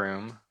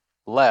bridegroom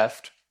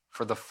left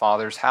for the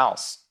Father's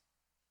house.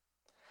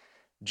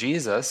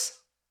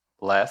 Jesus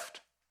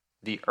left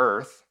the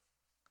earth,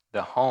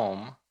 the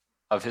home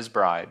of his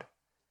bride,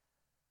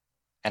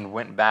 and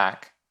went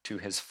back to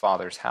his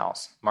Father's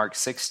house. Mark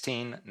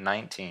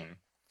 16:19.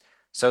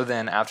 So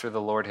then, after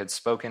the Lord had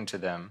spoken to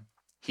them,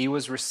 he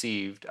was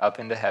received up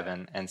into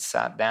heaven and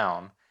sat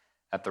down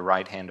at the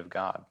right hand of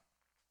God.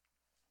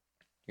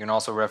 You can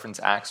also reference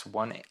Acts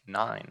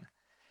 1:9.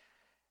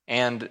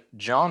 And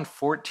John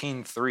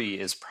 14:3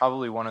 is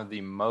probably one of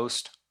the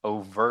most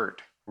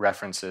overt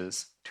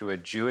references to a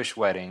Jewish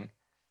wedding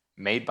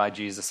made by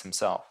Jesus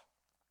himself.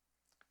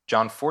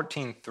 John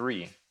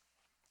 14:3,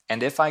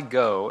 and if I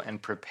go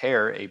and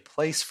prepare a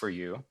place for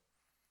you,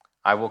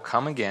 I will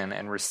come again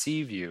and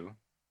receive you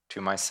to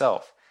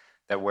myself,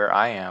 that where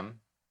I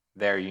am,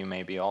 there you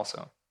may be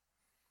also.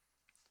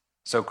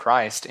 So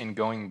Christ, in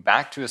going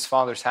back to his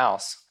Father's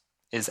house,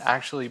 is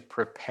actually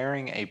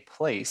preparing a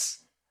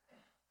place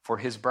for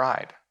his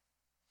bride.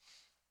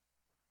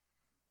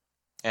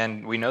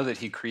 And we know that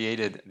he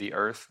created the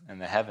earth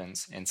and the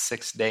heavens in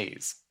 6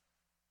 days.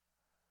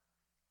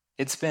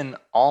 It's been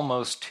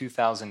almost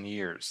 2,000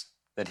 years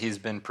that he's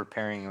been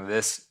preparing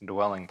this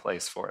dwelling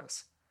place for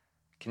us.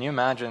 Can you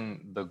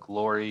imagine the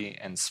glory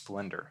and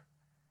splendor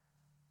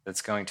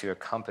that's going to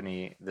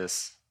accompany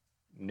this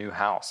new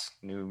house,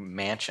 new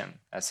mansion,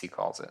 as he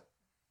calls it?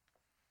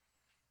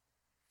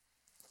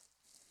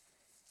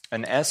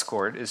 An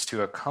escort is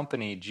to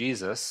accompany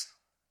Jesus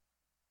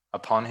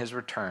upon his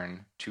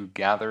return to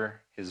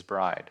gather his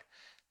bride.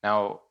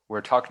 Now,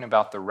 we're talking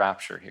about the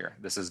rapture here.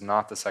 This is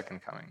not the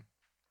second coming.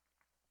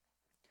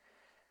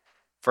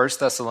 1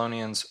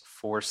 Thessalonians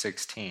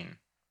 4:16.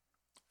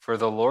 For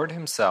the Lord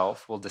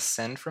himself will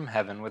descend from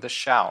heaven with a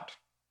shout,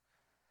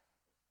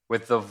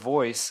 with the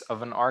voice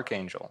of an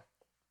archangel,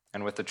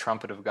 and with the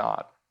trumpet of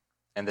God,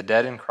 and the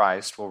dead in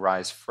Christ will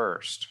rise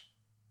first.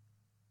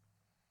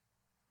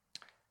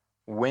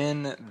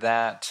 When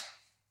that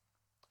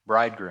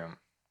bridegroom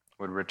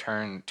would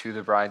return to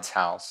the bride's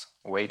house,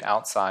 wait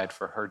outside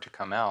for her to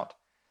come out,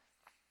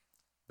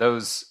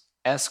 those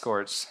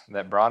escorts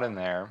that brought him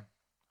there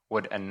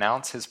would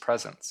announce his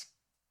presence.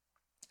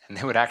 And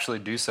they would actually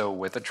do so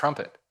with a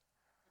trumpet.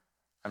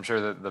 I'm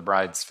sure that the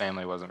bride's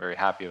family wasn't very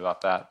happy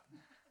about that,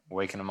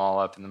 waking them all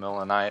up in the middle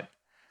of the night.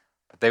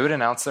 But they would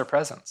announce their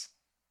presence.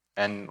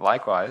 And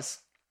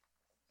likewise,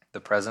 the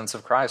presence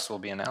of Christ will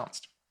be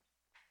announced.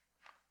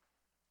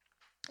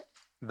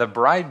 The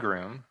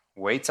bridegroom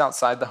waits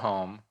outside the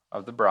home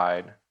of the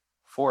bride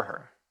for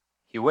her.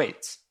 He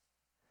waits.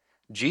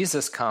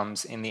 Jesus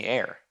comes in the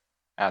air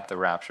at the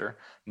rapture,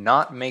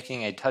 not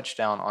making a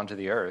touchdown onto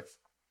the earth,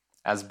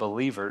 as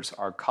believers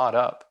are caught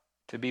up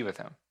to be with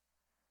him.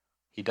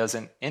 He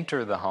doesn't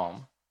enter the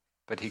home,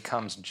 but he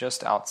comes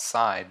just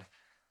outside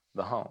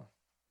the home.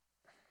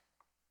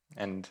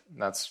 And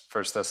that's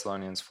 1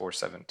 Thessalonians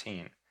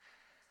 4:17.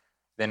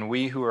 Then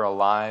we who are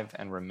alive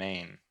and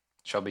remain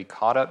shall be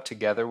caught up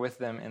together with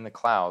them in the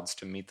clouds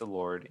to meet the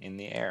Lord in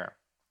the air,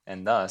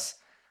 and thus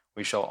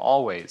we shall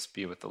always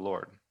be with the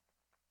Lord.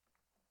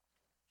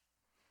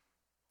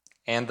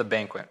 And the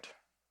banquet,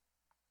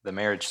 the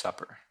marriage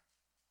supper.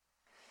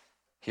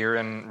 Here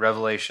in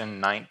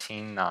Revelation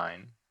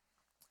 19:9,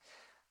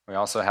 we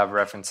also have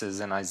references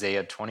in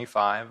Isaiah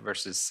 25,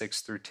 verses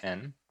 6 through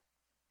 10.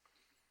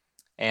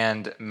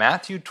 And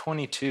Matthew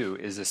 22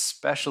 is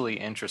especially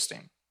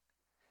interesting.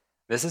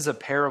 This is a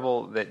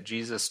parable that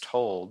Jesus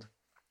told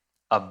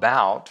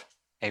about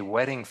a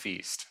wedding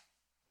feast.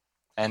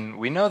 And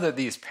we know that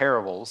these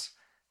parables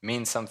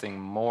mean something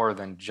more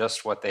than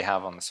just what they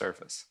have on the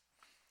surface.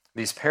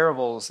 These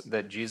parables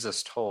that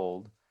Jesus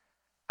told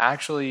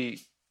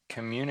actually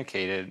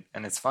communicated,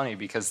 and it's funny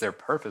because their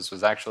purpose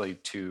was actually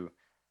to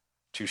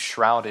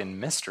shroud in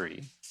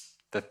mystery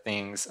the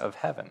things of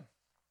heaven.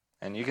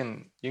 And you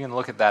can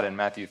look at that in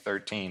Matthew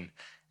 13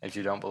 if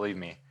you don't believe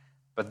me.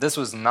 But this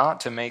was not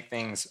to make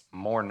things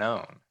more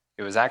known.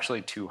 It was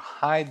actually to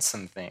hide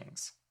some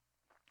things.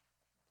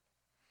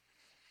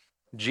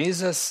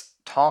 Jesus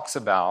talks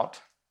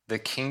about the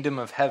kingdom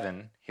of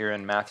heaven here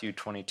in Matthew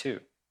 22.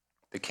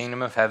 The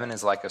kingdom of heaven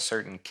is like a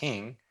certain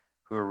king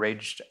who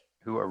arranged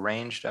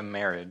a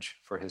marriage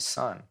for his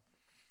son.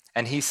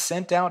 And he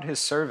sent out his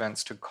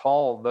servants to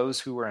call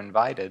those who were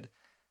invited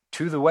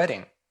to the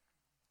wedding,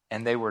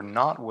 and they were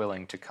not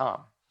willing to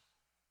come.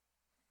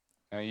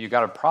 Now, you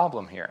got a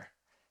problem here.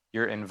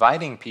 You're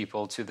inviting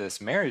people to this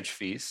marriage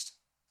feast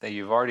that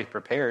you've already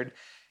prepared.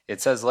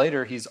 It says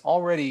later, he's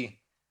already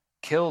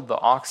killed the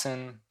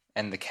oxen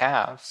and the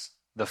calves.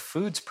 The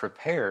food's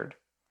prepared.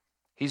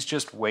 He's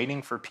just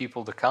waiting for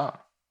people to come.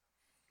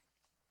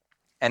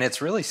 And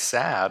it's really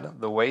sad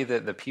the way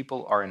that the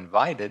people are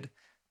invited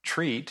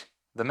treat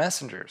the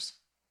messengers.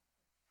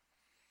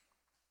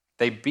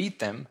 They beat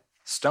them,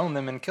 stone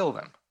them, and kill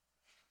them.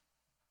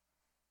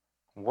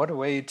 What a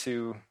way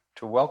to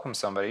welcome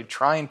somebody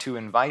trying to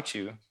invite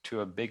you to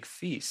a big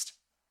feast.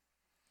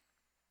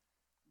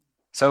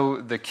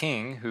 So the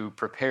king who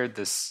prepared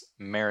this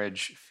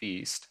marriage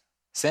feast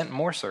sent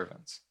more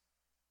servants.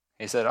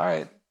 He said, all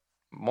right,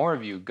 more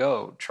of you,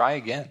 go, try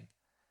again.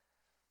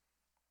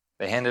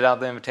 They handed out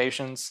the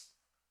invitations,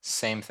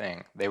 same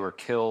thing. They were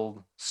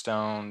killed,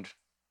 stoned,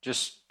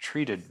 just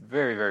treated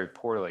very, very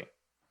poorly.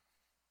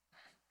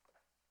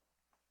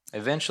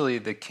 Eventually,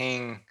 the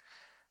king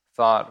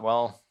thought,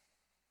 well,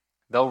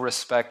 they'll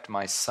respect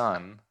my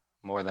son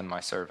more than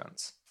my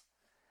servants.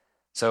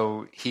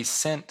 So he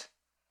sent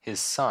his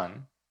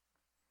son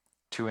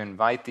to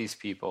invite these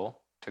people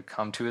to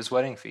come to his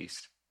wedding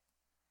feast.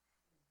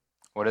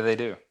 What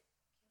do?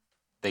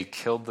 They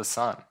killed the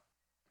son.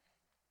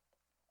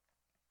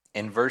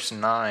 In verse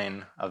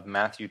 9 of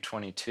Matthew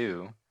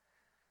 22,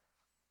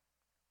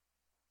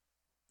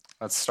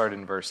 let's start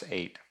in verse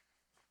 8.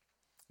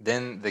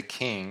 Then the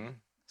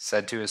king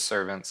said to his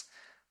servants,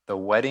 the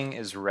wedding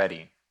is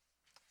ready,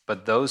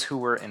 but those who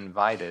were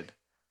invited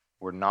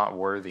were not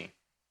worthy.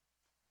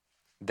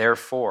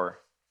 Therefore,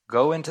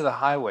 go into the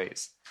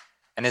highways,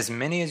 and as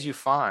many as you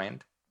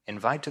find,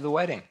 invite to the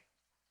wedding.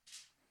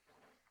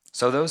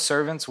 So those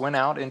servants went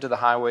out into the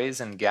highways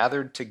and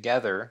gathered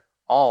together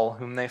all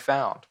whom they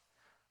found,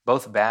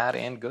 both bad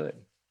and good.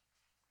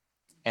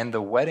 And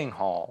the wedding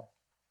hall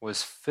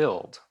was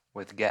filled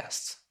with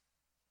guests.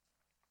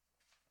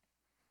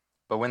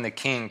 But when the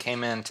king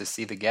came in to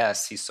see the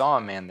guests, he saw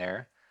a man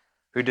there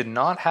who did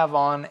not have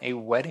on a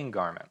wedding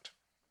garment.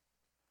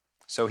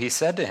 So he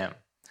said to him,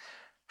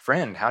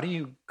 friend, how do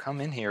you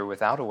come in here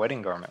without a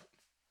wedding garment?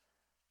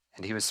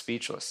 And he was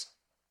speechless.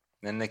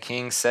 Then the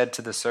king said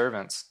to the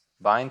servants,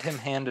 bind him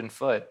hand and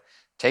foot,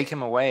 take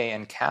him away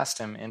and cast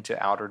him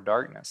into outer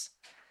darkness.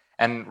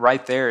 And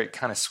right there, it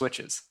kind of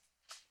switches.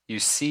 You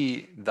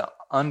see the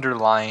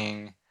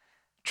underlying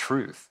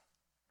truth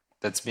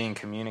that's being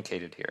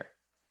communicated here.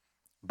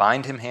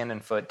 Bind him hand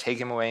and foot, take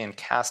him away and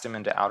cast him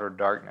into outer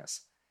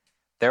darkness.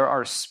 There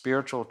are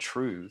spiritual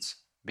truths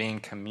being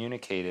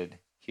communicated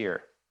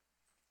here.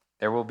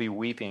 There will be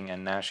weeping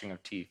and gnashing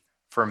of teeth.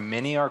 For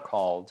many are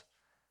called,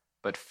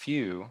 but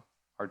few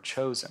are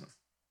chosen.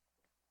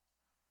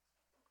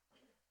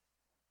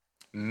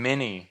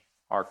 Many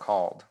are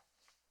called.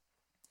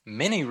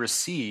 Many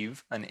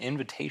receive an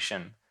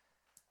invitation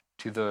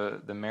to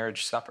the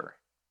marriage supper,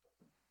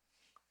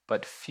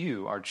 but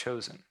few are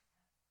chosen.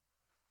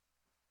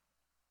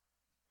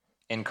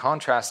 In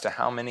contrast to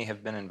how many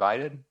have been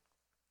invited,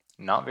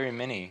 not very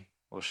many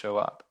will show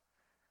up.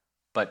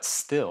 But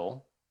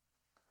still,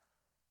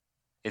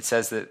 it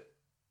says that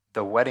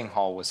the wedding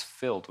hall was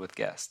filled with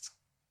guests.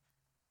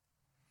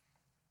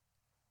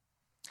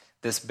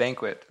 This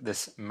banquet,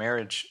 this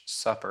marriage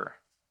supper,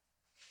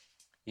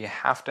 you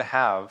have to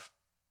have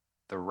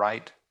the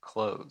right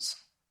clothes.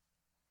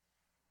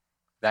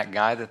 That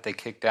guy that they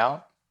kicked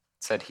out,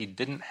 said he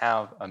didn't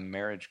have a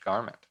marriage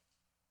garment.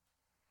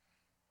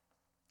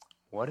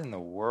 What in the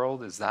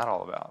world is that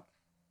all about?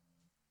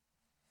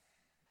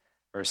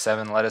 Verse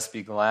 7, let us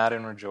be glad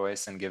and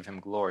rejoice and give him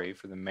glory,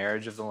 for the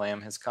marriage of the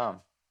Lamb has come,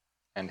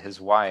 and his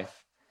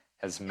wife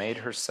has made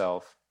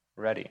herself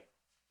ready.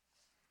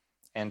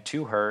 And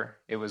to her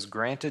it was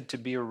granted to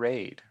be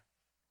arrayed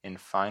in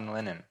fine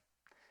linen,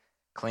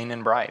 clean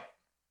and bright.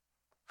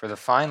 For the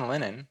fine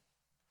linen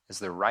is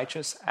the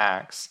righteous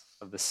acts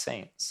of the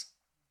saints.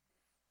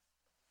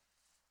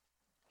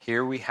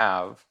 Here we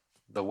have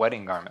the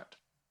wedding garment.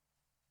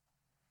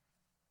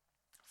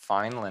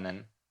 Fine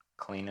linen,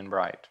 clean and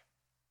bright.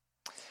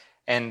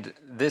 And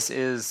this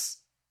is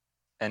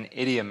an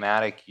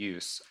idiomatic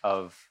use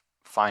of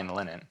fine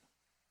linen.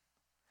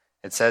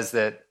 It says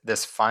that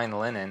this fine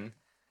linen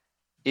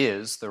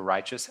is the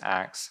righteous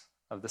acts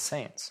of the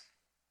saints.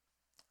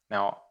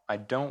 Now, I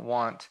don't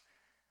want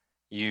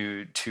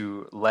you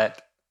to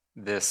let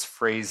this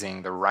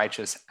phrasing, the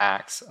righteous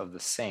acts of the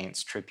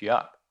saints, trip you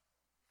up,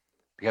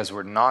 because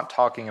we're not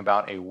talking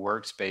about a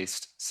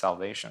works-based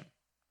salvation.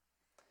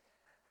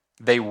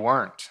 They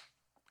weren't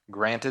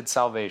granted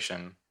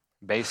salvation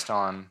based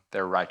on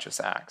their righteous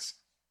acts.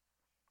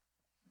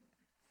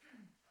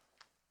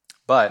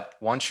 But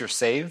once you're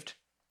saved,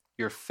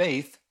 your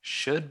faith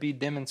should be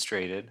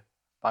demonstrated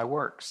by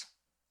works.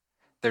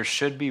 There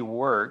should be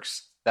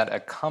works that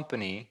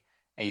accompany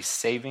a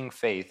saving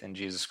faith in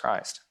Jesus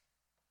Christ.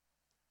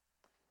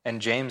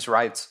 And James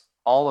writes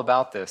all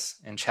about this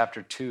in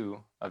chapter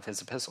 2 of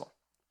his epistle.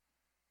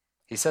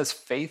 He says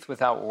faith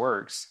without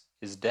works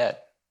is dead.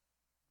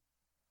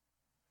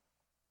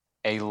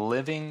 A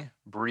living,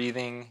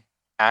 breathing,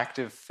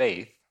 active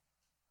faith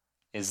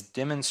is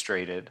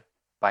demonstrated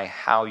by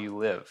how you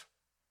live.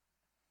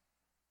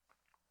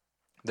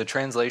 The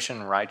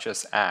translation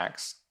righteous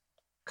acts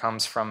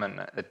comes from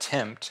an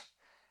attempt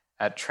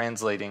at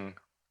translating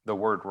the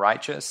word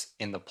righteous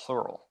in the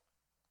plural.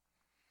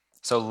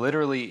 So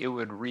literally it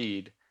would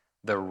read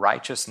the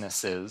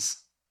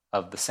righteousnesses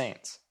of the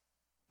saints.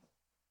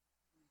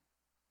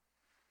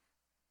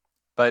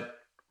 But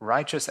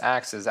righteous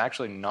acts is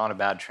actually not a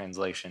bad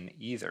translation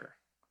either.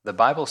 The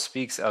Bible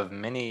speaks of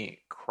many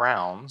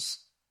crowns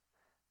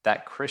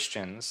that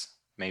Christians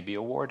may be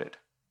awarded.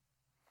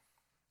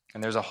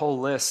 And there's a whole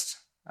list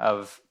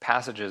of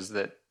passages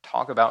that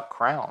talk about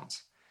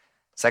crowns.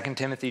 2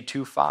 Timothy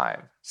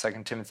 2:5,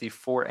 2 Timothy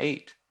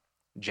 4:8,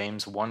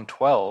 James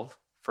 1:12,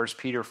 1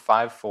 Peter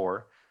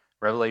 5:4,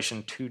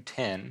 Revelation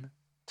 2:10,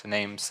 to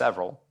name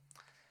several.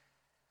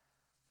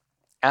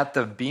 At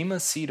the bema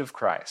seat of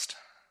Christ,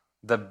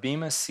 the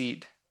bema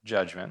seat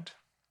judgment,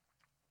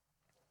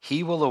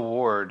 he will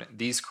award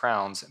these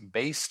crowns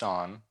based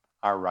on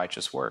our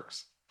righteous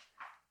works.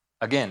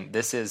 Again,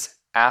 this is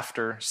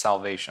after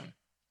salvation.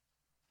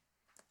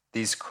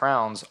 These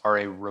crowns are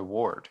a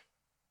reward.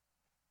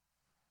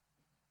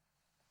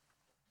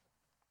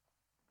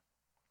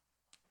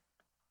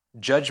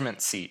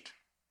 Judgment seat.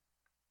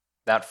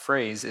 That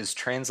phrase is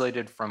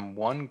translated from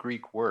one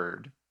Greek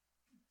word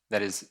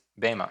that is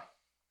bema.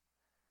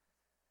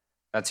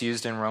 That's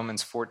used in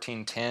Romans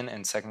 14:10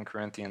 and 2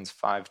 Corinthians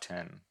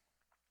 5:10.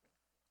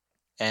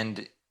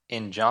 And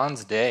in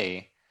John's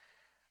day,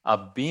 a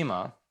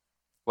bema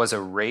was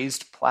a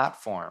raised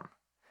platform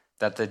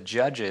that the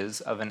judges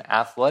of an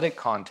athletic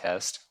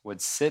contest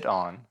would sit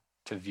on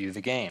to view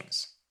the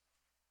games.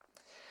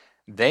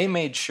 They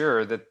made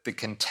sure that the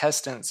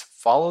contestants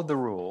followed the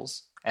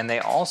rules, and they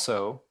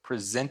also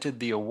presented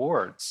the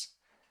awards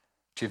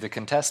to the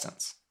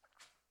contestants.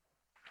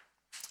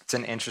 It's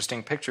an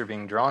interesting picture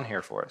being drawn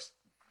here for us.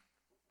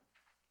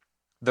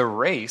 The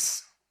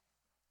race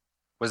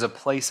was a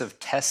place of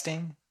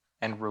testing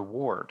and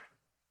reward.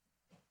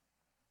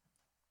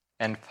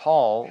 And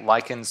Paul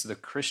likens the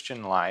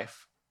Christian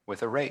life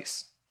with a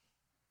race.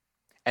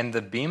 And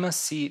the bema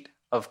seat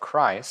of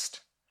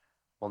Christ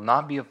will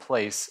not be a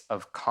place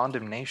of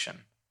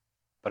condemnation,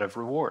 but of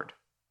reward.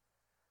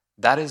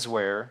 That is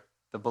where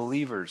the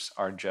believers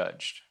are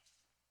judged.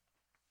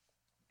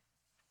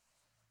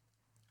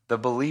 The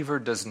believer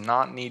does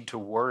not need to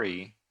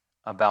worry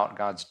about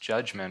God's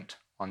judgment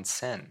on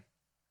sin,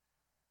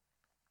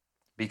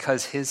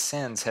 because his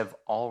sins have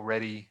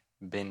already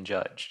been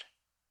judged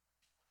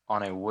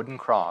on a wooden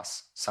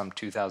cross some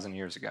 2,000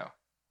 years ago.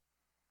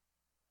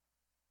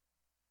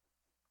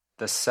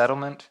 The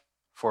settlement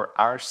for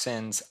our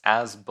sins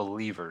as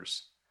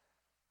believers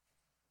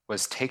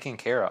was taken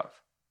care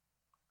of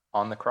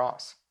on the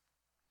cross.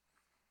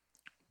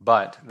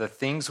 But the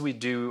things we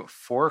do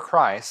for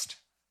Christ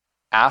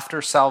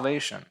after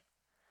salvation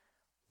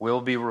will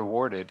be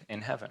rewarded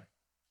in heaven.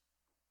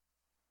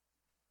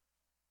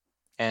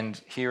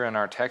 And here in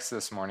our text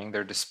this morning,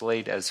 they're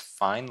displayed as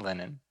fine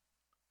linen,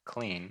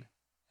 clean,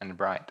 and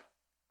bright.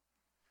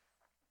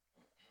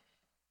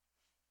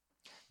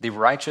 The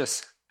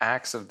righteous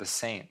acts of the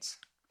saints,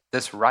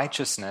 this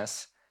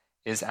righteousness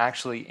is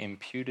actually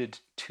imputed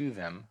to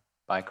them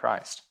by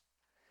Christ.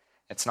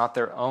 It's not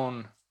their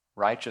own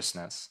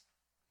righteousness,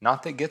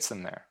 not that gets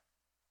them there,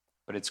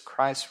 but it's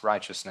Christ's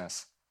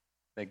righteousness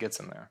that gets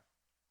them there.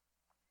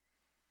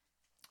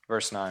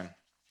 Verse 9.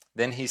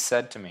 Then he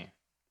said to me,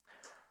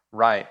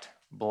 "Write,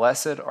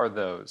 blessed are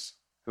those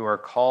who are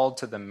called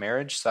to the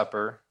marriage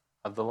supper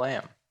of the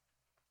Lamb."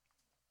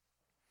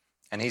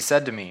 And he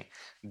said to me,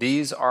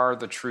 "These are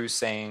the true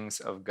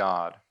sayings of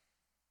God."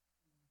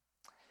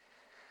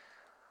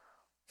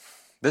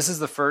 This is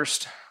the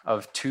first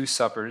of two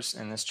suppers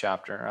in this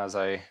chapter, as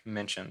I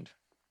mentioned,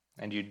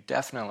 and you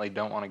definitely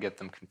don't want to get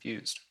them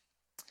confused.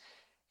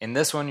 In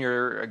this one,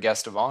 you're a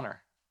guest of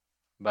honor,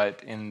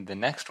 but in the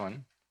next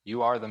one,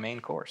 you are the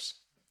main course.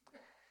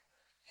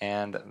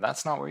 And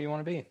that's not where you want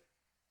to be.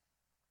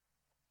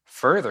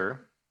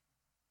 Further,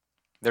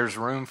 there's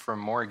room for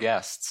more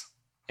guests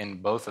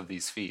in both of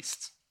these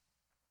feasts.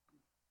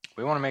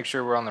 We want to make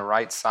sure we're on the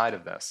right side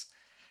of this.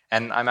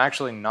 And I'm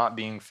actually not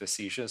being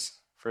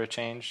facetious for a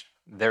change.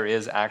 There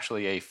is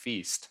actually a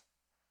feast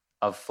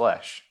of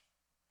flesh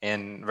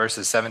in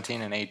verses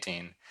 17 and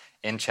 18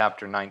 in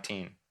chapter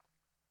 19.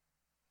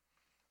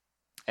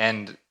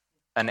 And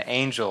an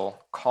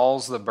angel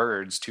calls the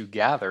birds to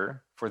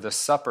gather for the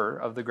supper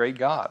of the great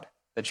God,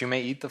 that you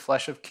may eat the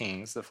flesh of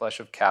kings, the flesh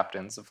of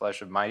captains, the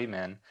flesh of mighty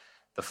men,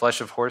 the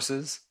flesh of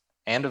horses,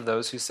 and of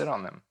those who sit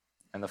on them,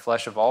 and the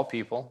flesh of all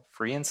people,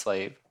 free and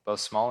slave, both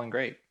small and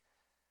great.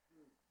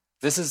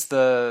 This is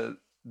the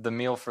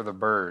meal for the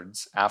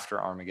birds after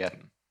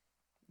Armageddon.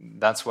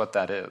 That's what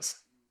that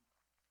is.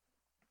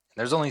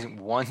 There's only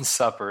one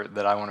supper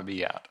that I want to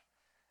be at,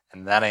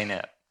 and that ain't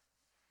it.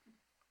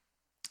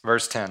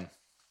 Verse 10.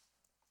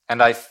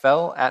 And I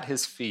fell at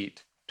his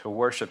feet to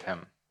worship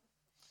him.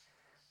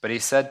 But he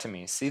said to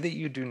me, "See that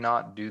you do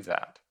not do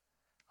that.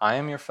 I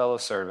am your fellow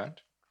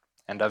servant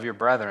and of your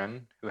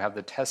brethren who have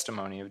the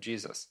testimony of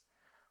Jesus.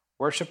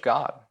 Worship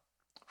God,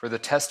 for the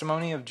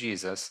testimony of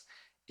Jesus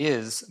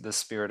is the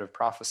spirit of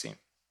prophecy."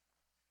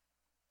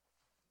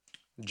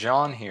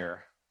 John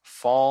here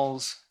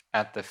falls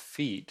at the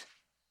feet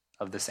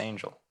of this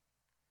angel.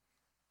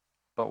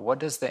 But what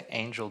does the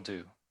angel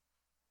do?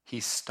 He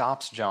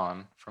stops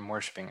John from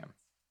worshiping him.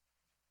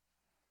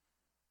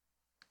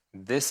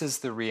 This is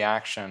the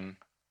reaction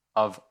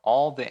of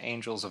all the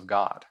angels of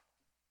God.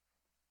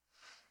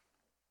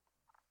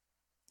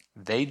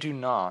 They do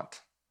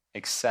not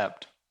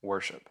accept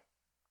worship.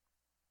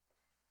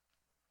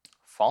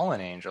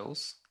 Fallen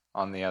angels,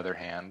 on the other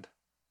hand,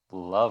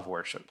 love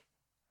worship.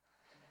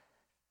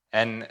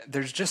 And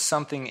there's just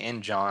something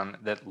in John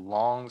that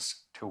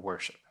longs to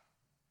worship.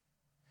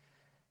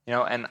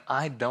 And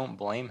I don't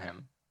blame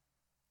him.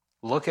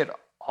 Look at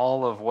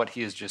all of what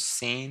he has just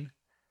seen,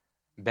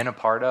 been a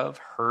part of,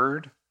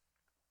 heard.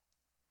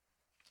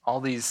 All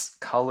these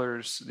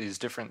colors, these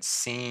different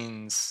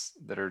scenes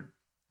that are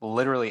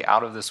literally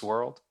out of this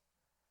world.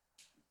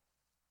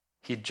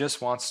 He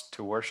just wants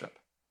to worship.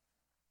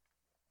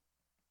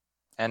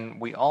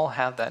 And we all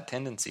have that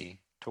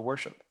tendency to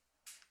worship.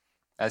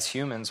 As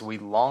humans, we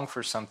long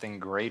for something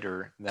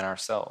greater than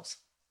ourselves.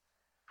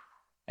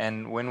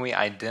 And when we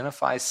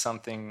identify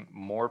something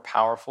more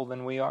powerful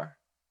than we are,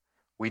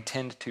 we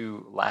tend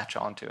to latch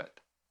onto it.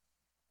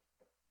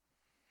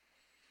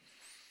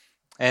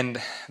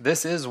 And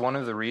this is one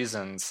of the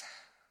reasons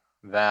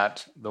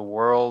that the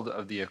world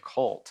of the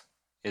occult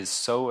is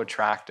so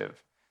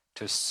attractive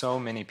to so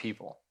many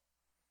people.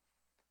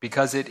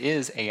 Because it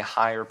is a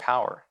higher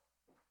power,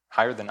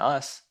 higher than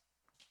us.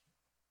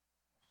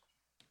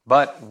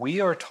 But we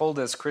are told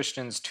as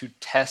Christians to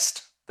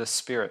test the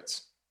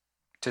spirits,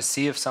 to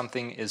see if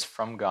something is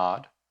from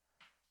God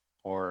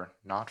or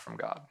not from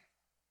God.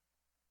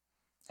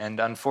 And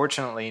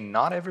unfortunately,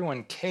 not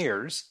everyone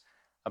cares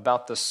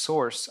about the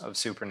source of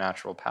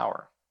supernatural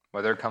power,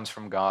 whether it comes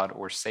from God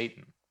or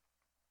Satan.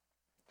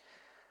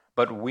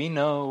 But we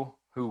know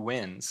who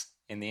wins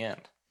in the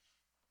end.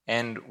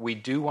 And we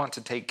do want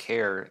to take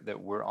care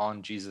that we're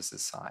on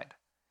Jesus' side.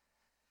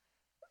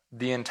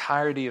 The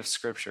entirety of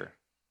Scripture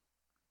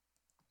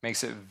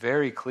makes it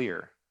very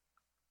clear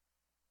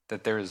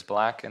that there is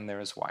black and there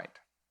is white.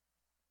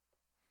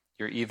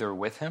 You're either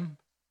with him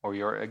or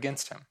you're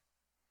against him.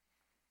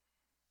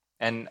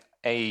 And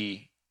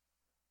a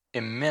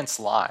immense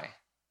lie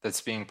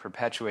that's being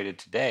perpetuated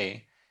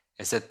today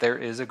is that there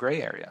is a gray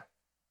area.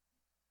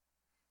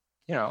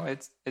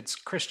 It's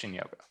Christian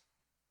yoga.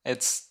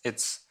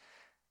 It's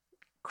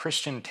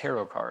Christian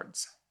tarot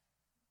cards.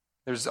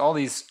 There's all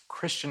these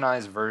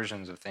Christianized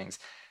versions of things.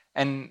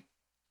 And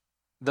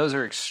those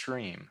are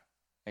extreme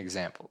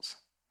examples.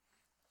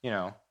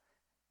 I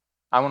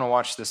want to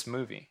watch this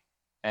movie.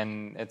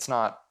 And it's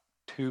not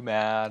too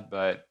bad,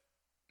 but,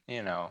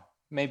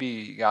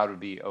 maybe God would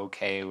be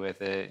okay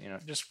with it.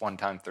 Just one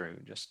time through.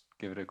 Just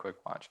give it a quick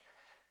watch.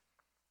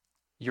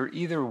 You're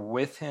either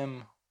with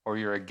him or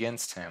you're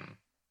against him.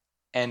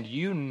 And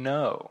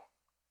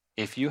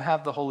if you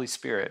have the Holy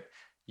Spirit,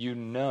 you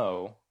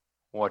know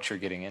what you're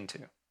getting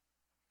into.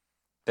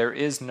 There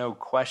is no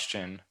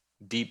question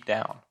deep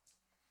down.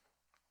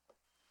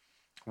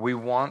 We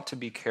want to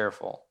be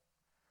careful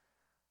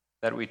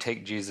that we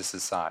take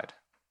Jesus' side.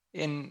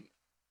 And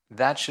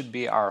that should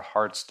be our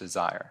heart's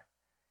desire.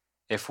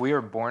 If we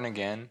are born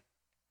again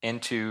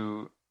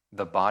into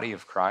the body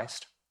of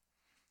Christ,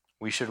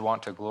 we should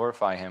want to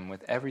glorify him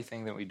with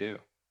everything that we do.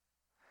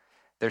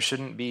 There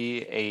shouldn't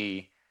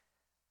be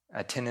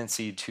a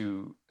tendency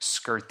to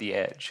skirt the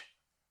edge.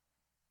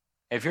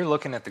 If you're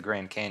looking at the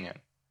Grand Canyon,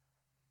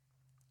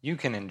 you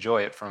can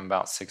enjoy it from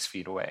about 6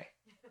 feet away.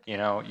 You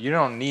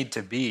don't need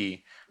to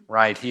be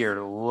right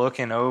here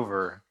looking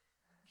over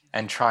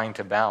and trying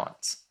to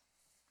balance.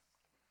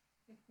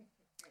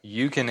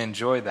 You can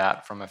enjoy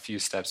that from a few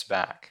steps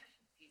back.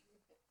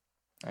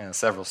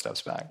 Several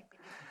steps back.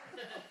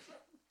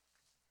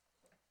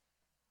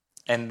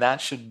 And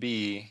that should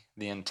be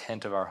the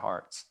intent of our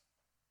hearts.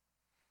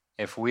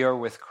 If we are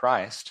with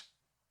Christ,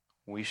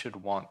 we should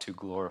want to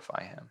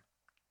glorify him.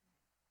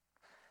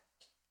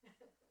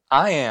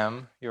 I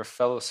am your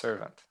fellow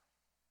servant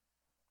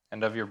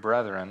and of your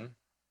brethren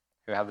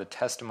who have the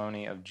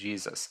testimony of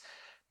Jesus.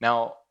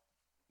 Now,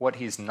 what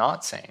he's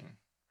not saying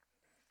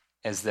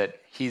is that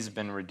he's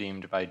been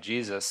redeemed by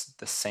Jesus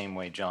the same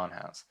way John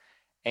has.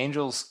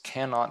 Angels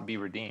cannot be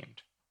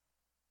redeemed.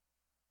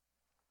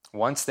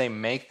 Once they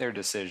make their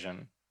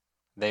decision,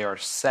 they are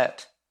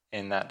set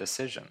in that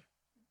decision.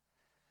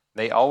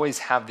 They always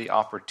have the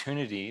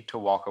opportunity to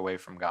walk away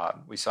from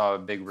God. We saw a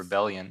big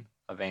rebellion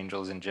of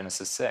angels in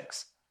Genesis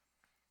 6.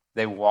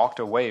 They walked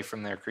away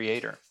from their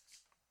Creator.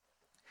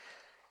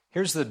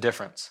 Here's the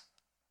difference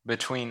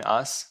between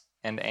us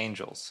and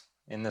angels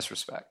in this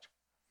respect.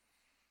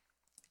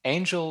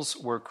 Angels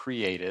were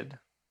created,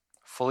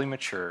 fully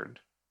matured.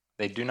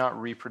 They do not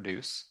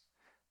reproduce.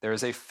 There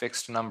is a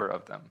fixed number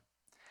of them.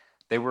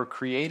 They were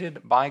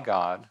created by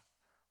God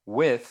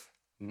with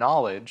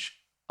knowledge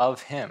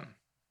of him.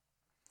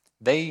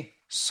 They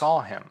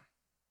saw him.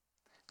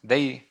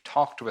 They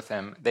talked with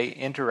him. They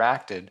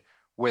interacted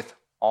with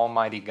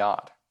Almighty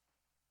God.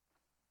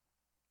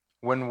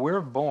 When we're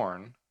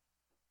born,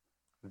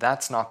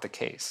 that's not the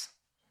case.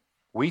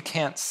 We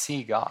can't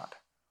see God.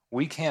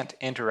 We can't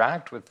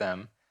interact with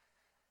them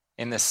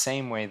in the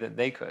same way that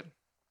they could.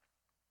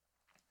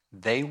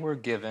 They were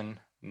given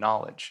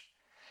knowledge.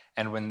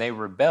 And when they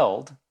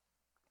rebelled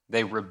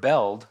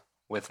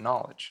with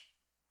knowledge.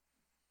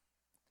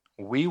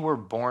 We were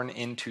born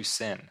into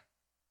sin.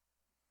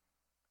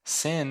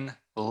 Sin,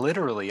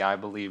 literally, I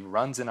believe,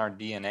 runs in our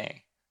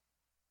DNA.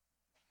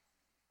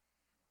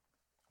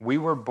 We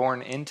were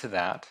born into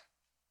that.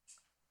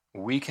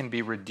 We can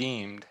be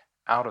redeemed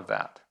out of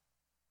that.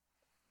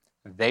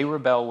 They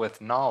rebel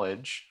with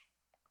knowledge.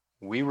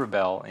 We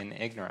rebel in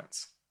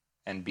ignorance.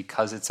 And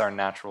because it's our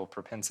natural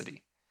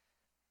propensity.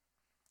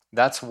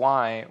 That's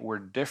why we're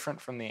different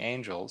from the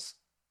angels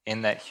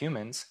in that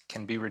humans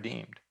can be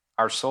redeemed.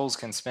 Our souls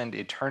can spend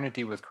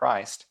eternity with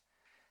Christ,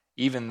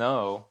 even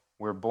though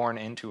we're born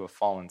into a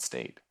fallen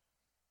state.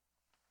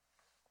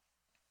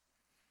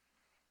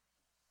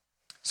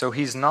 So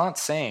he's not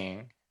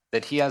saying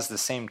that he has the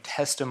same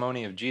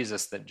testimony of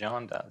Jesus that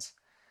John does,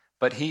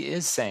 but he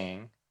is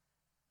saying,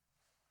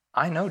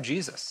 I know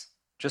Jesus,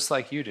 just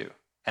like you do,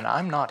 and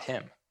I'm not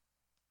him.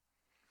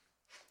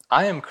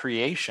 I am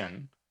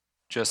creation,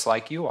 just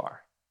like you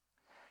are.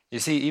 You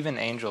see, even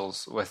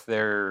angels with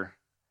their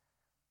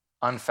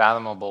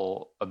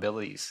unfathomable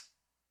abilities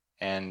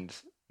and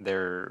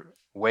their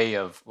way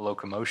of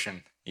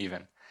locomotion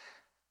even,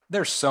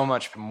 they're so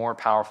much more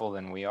powerful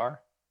than we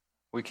are.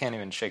 We can't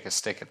even shake a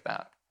stick at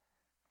that.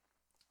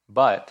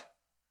 But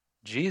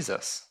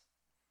Jesus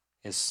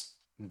is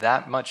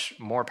that much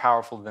more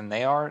powerful than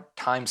they are,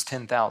 times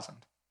 10,000.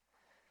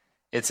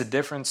 It's a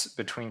difference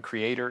between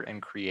creator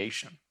and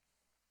creation.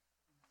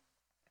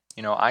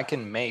 I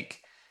can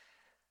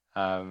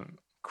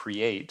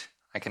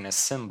I can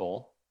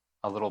assemble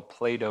a little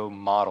Play-Doh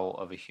model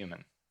of a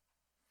human.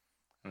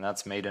 And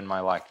that's made in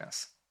my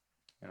likeness.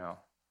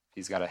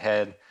 He's got a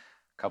head,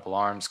 a couple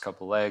arms, a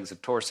couple legs, a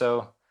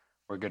torso,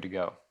 we're good to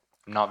go.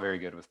 I'm not very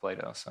good with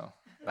Play-Doh, so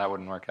that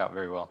wouldn't work out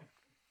very well.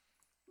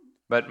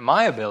 But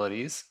my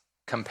abilities,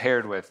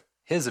 compared with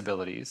his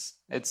abilities,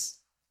 it's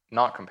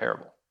not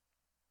comparable.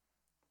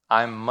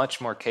 I'm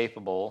much more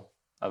capable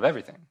of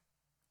everything.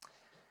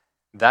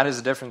 That is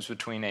the difference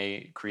between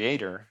a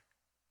creator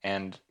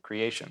and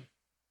creation.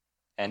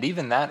 And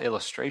even that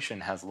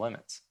illustration has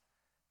limits,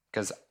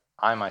 because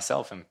I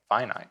myself am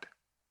finite.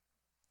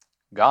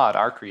 God,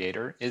 our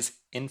creator, is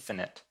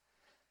infinite.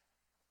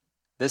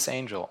 This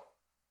angel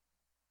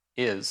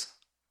is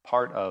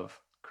part of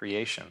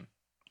creation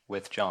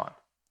with John.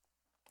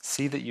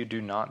 See that you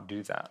do not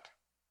do that.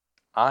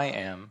 I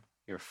am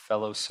your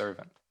fellow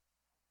servant.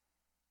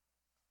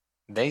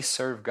 They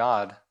serve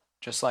God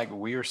just like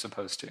we are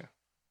supposed to.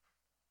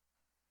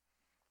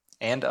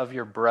 And of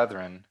your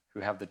brethren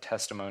who have the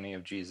testimony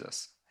of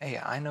Jesus. Hey,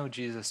 I know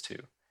Jesus too,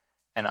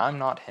 and I'm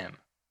not him.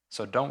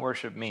 So don't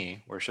worship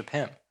me, worship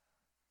him.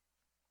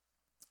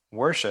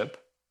 Worship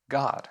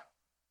God.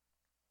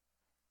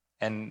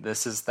 And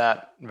this is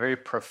that very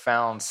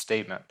profound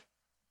statement.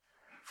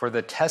 For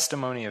the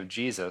testimony of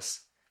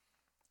Jesus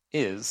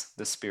is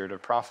the spirit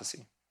of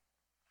prophecy.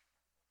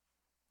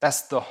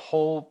 That's the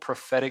whole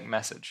prophetic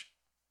message.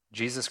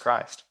 Jesus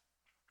Christ.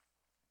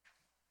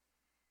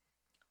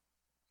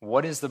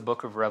 What is the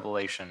book of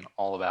Revelation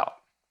all about?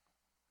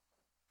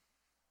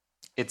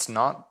 It's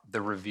not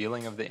the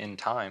revealing of the end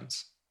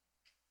times.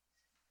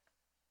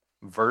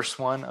 Verse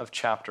 1 of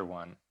chapter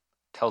 1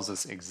 tells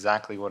us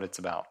exactly what it's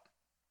about.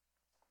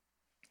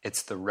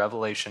 It's the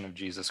revelation of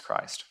Jesus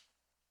Christ.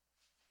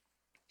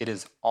 It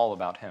is all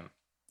about him.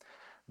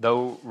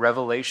 Though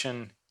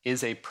Revelation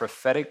is a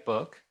prophetic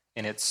book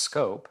in its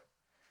scope,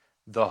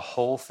 the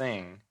whole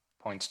thing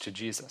points to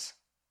Jesus,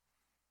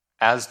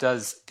 as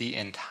does the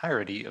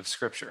entirety of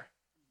Scripture.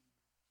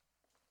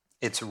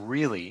 It's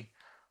really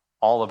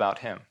all about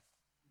him.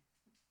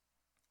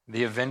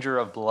 The avenger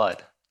of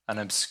blood, an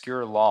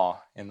obscure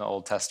law in the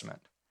Old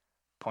Testament,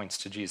 points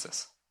to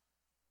Jesus.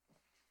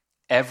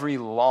 Every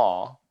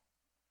law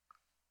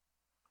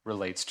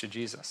relates to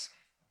Jesus.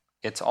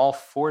 It's all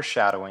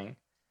foreshadowing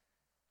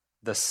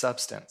the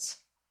substance,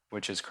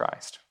 which is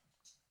Christ.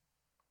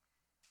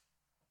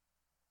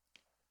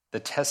 The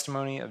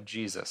testimony of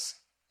Jesus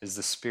is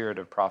the spirit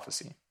of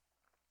prophecy.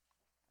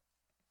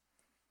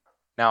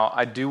 Now,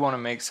 I do want to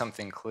make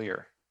something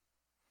clear,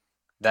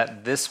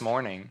 that this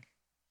morning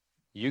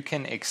you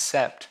can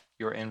accept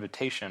your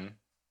invitation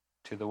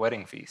to the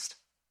wedding feast.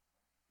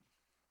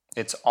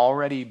 It's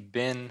already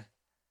been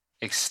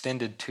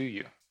extended to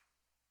you.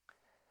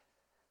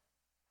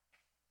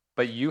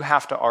 But you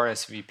have to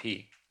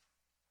RSVP,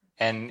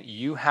 and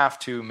you have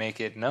to make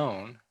it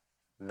known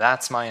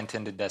that's my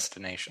intended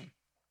destination.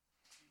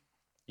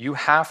 You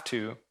have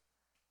to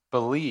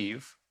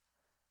believe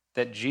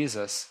that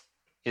Jesus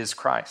is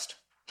Christ.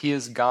 He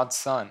is God's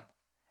Son,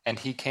 and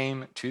he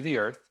came to the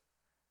earth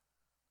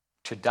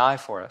to die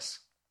for us.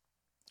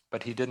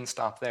 But he didn't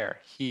stop there.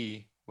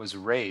 He was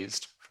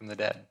raised from the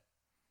dead.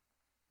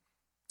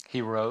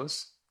 He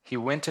rose. He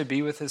went to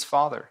be with his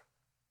Father,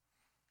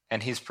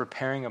 and he's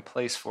preparing a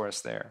place for us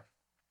there.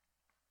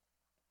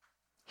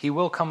 He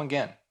will come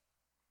again.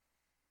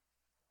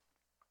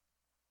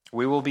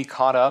 We will be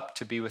caught up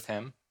to be with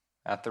him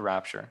at the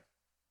rapture.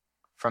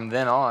 From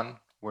then on,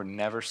 we're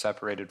never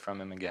separated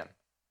from him again.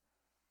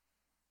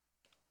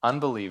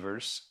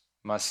 Unbelievers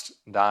must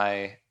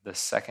die the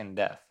second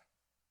death.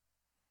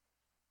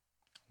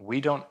 We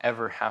don't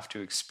ever have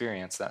to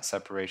experience that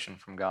separation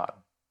from God.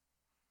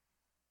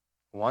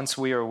 Once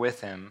we are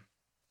with him,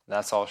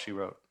 that's all she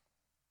wrote.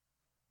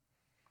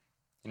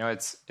 You know,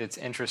 it's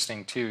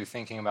interesting too,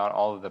 thinking about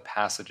all of the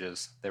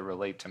passages that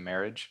relate to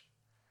marriage.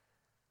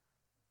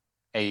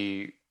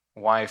 A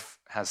wife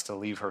has to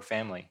leave her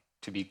family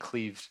to be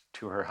cleaved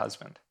to her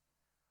husband.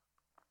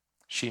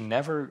 She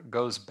never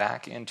goes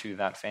back into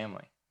that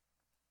family.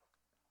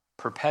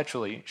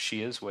 Perpetually,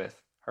 she is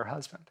with her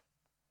husband.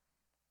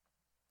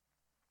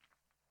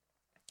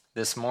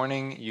 This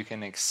morning, you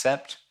can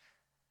accept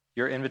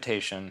your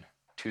invitation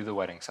to the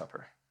wedding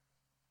supper,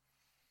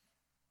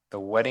 the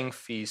wedding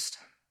feast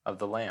of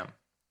the Lamb.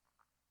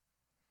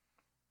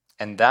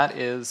 And that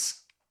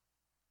is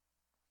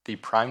the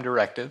prime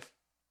directive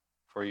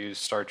for you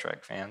Star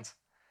Trek fans.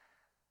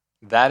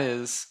 That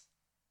is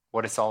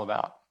what it's all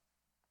about.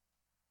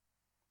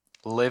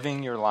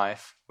 Living your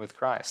life with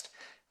Christ.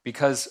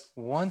 Because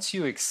once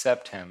you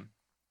accept him,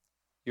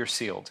 you're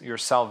sealed. Your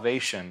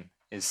salvation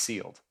is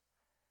sealed.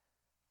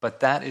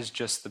 But that is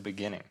just the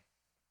beginning.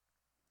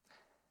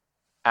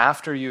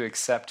 After you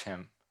accept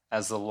him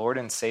as the Lord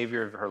and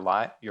Savior of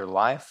your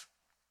life,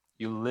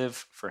 you live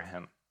for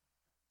him.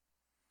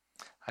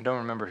 I don't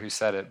remember who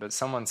said it, but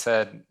someone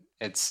said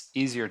it's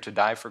easier to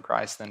die for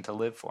Christ than to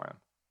live for him.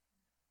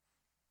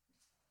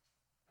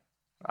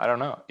 I don't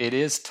know. It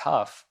is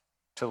tough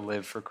to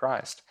live for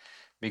Christ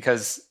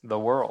because the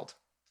world,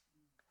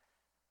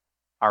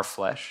 our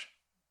flesh,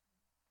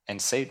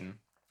 and Satan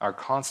are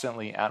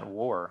constantly at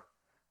war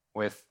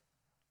with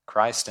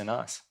Christ in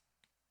us.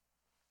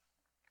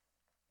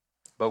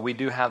 But we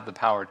do have the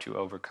power to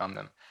overcome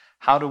them.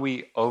 How do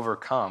we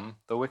overcome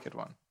the wicked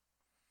one?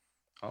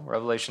 Well,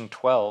 Revelation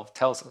 12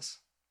 tells us,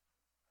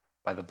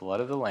 by the blood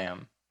of the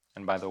Lamb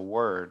and by the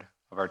word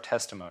of our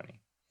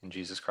testimony in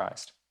Jesus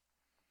Christ.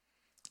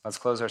 Let's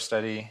close our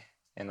study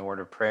in the word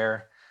of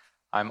prayer.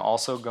 I'm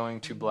also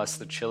going to bless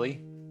the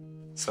chili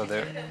so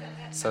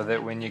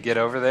that when you get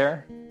over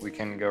there, we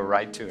can go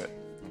right to it,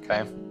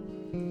 okay?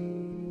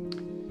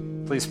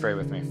 Please pray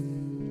with me.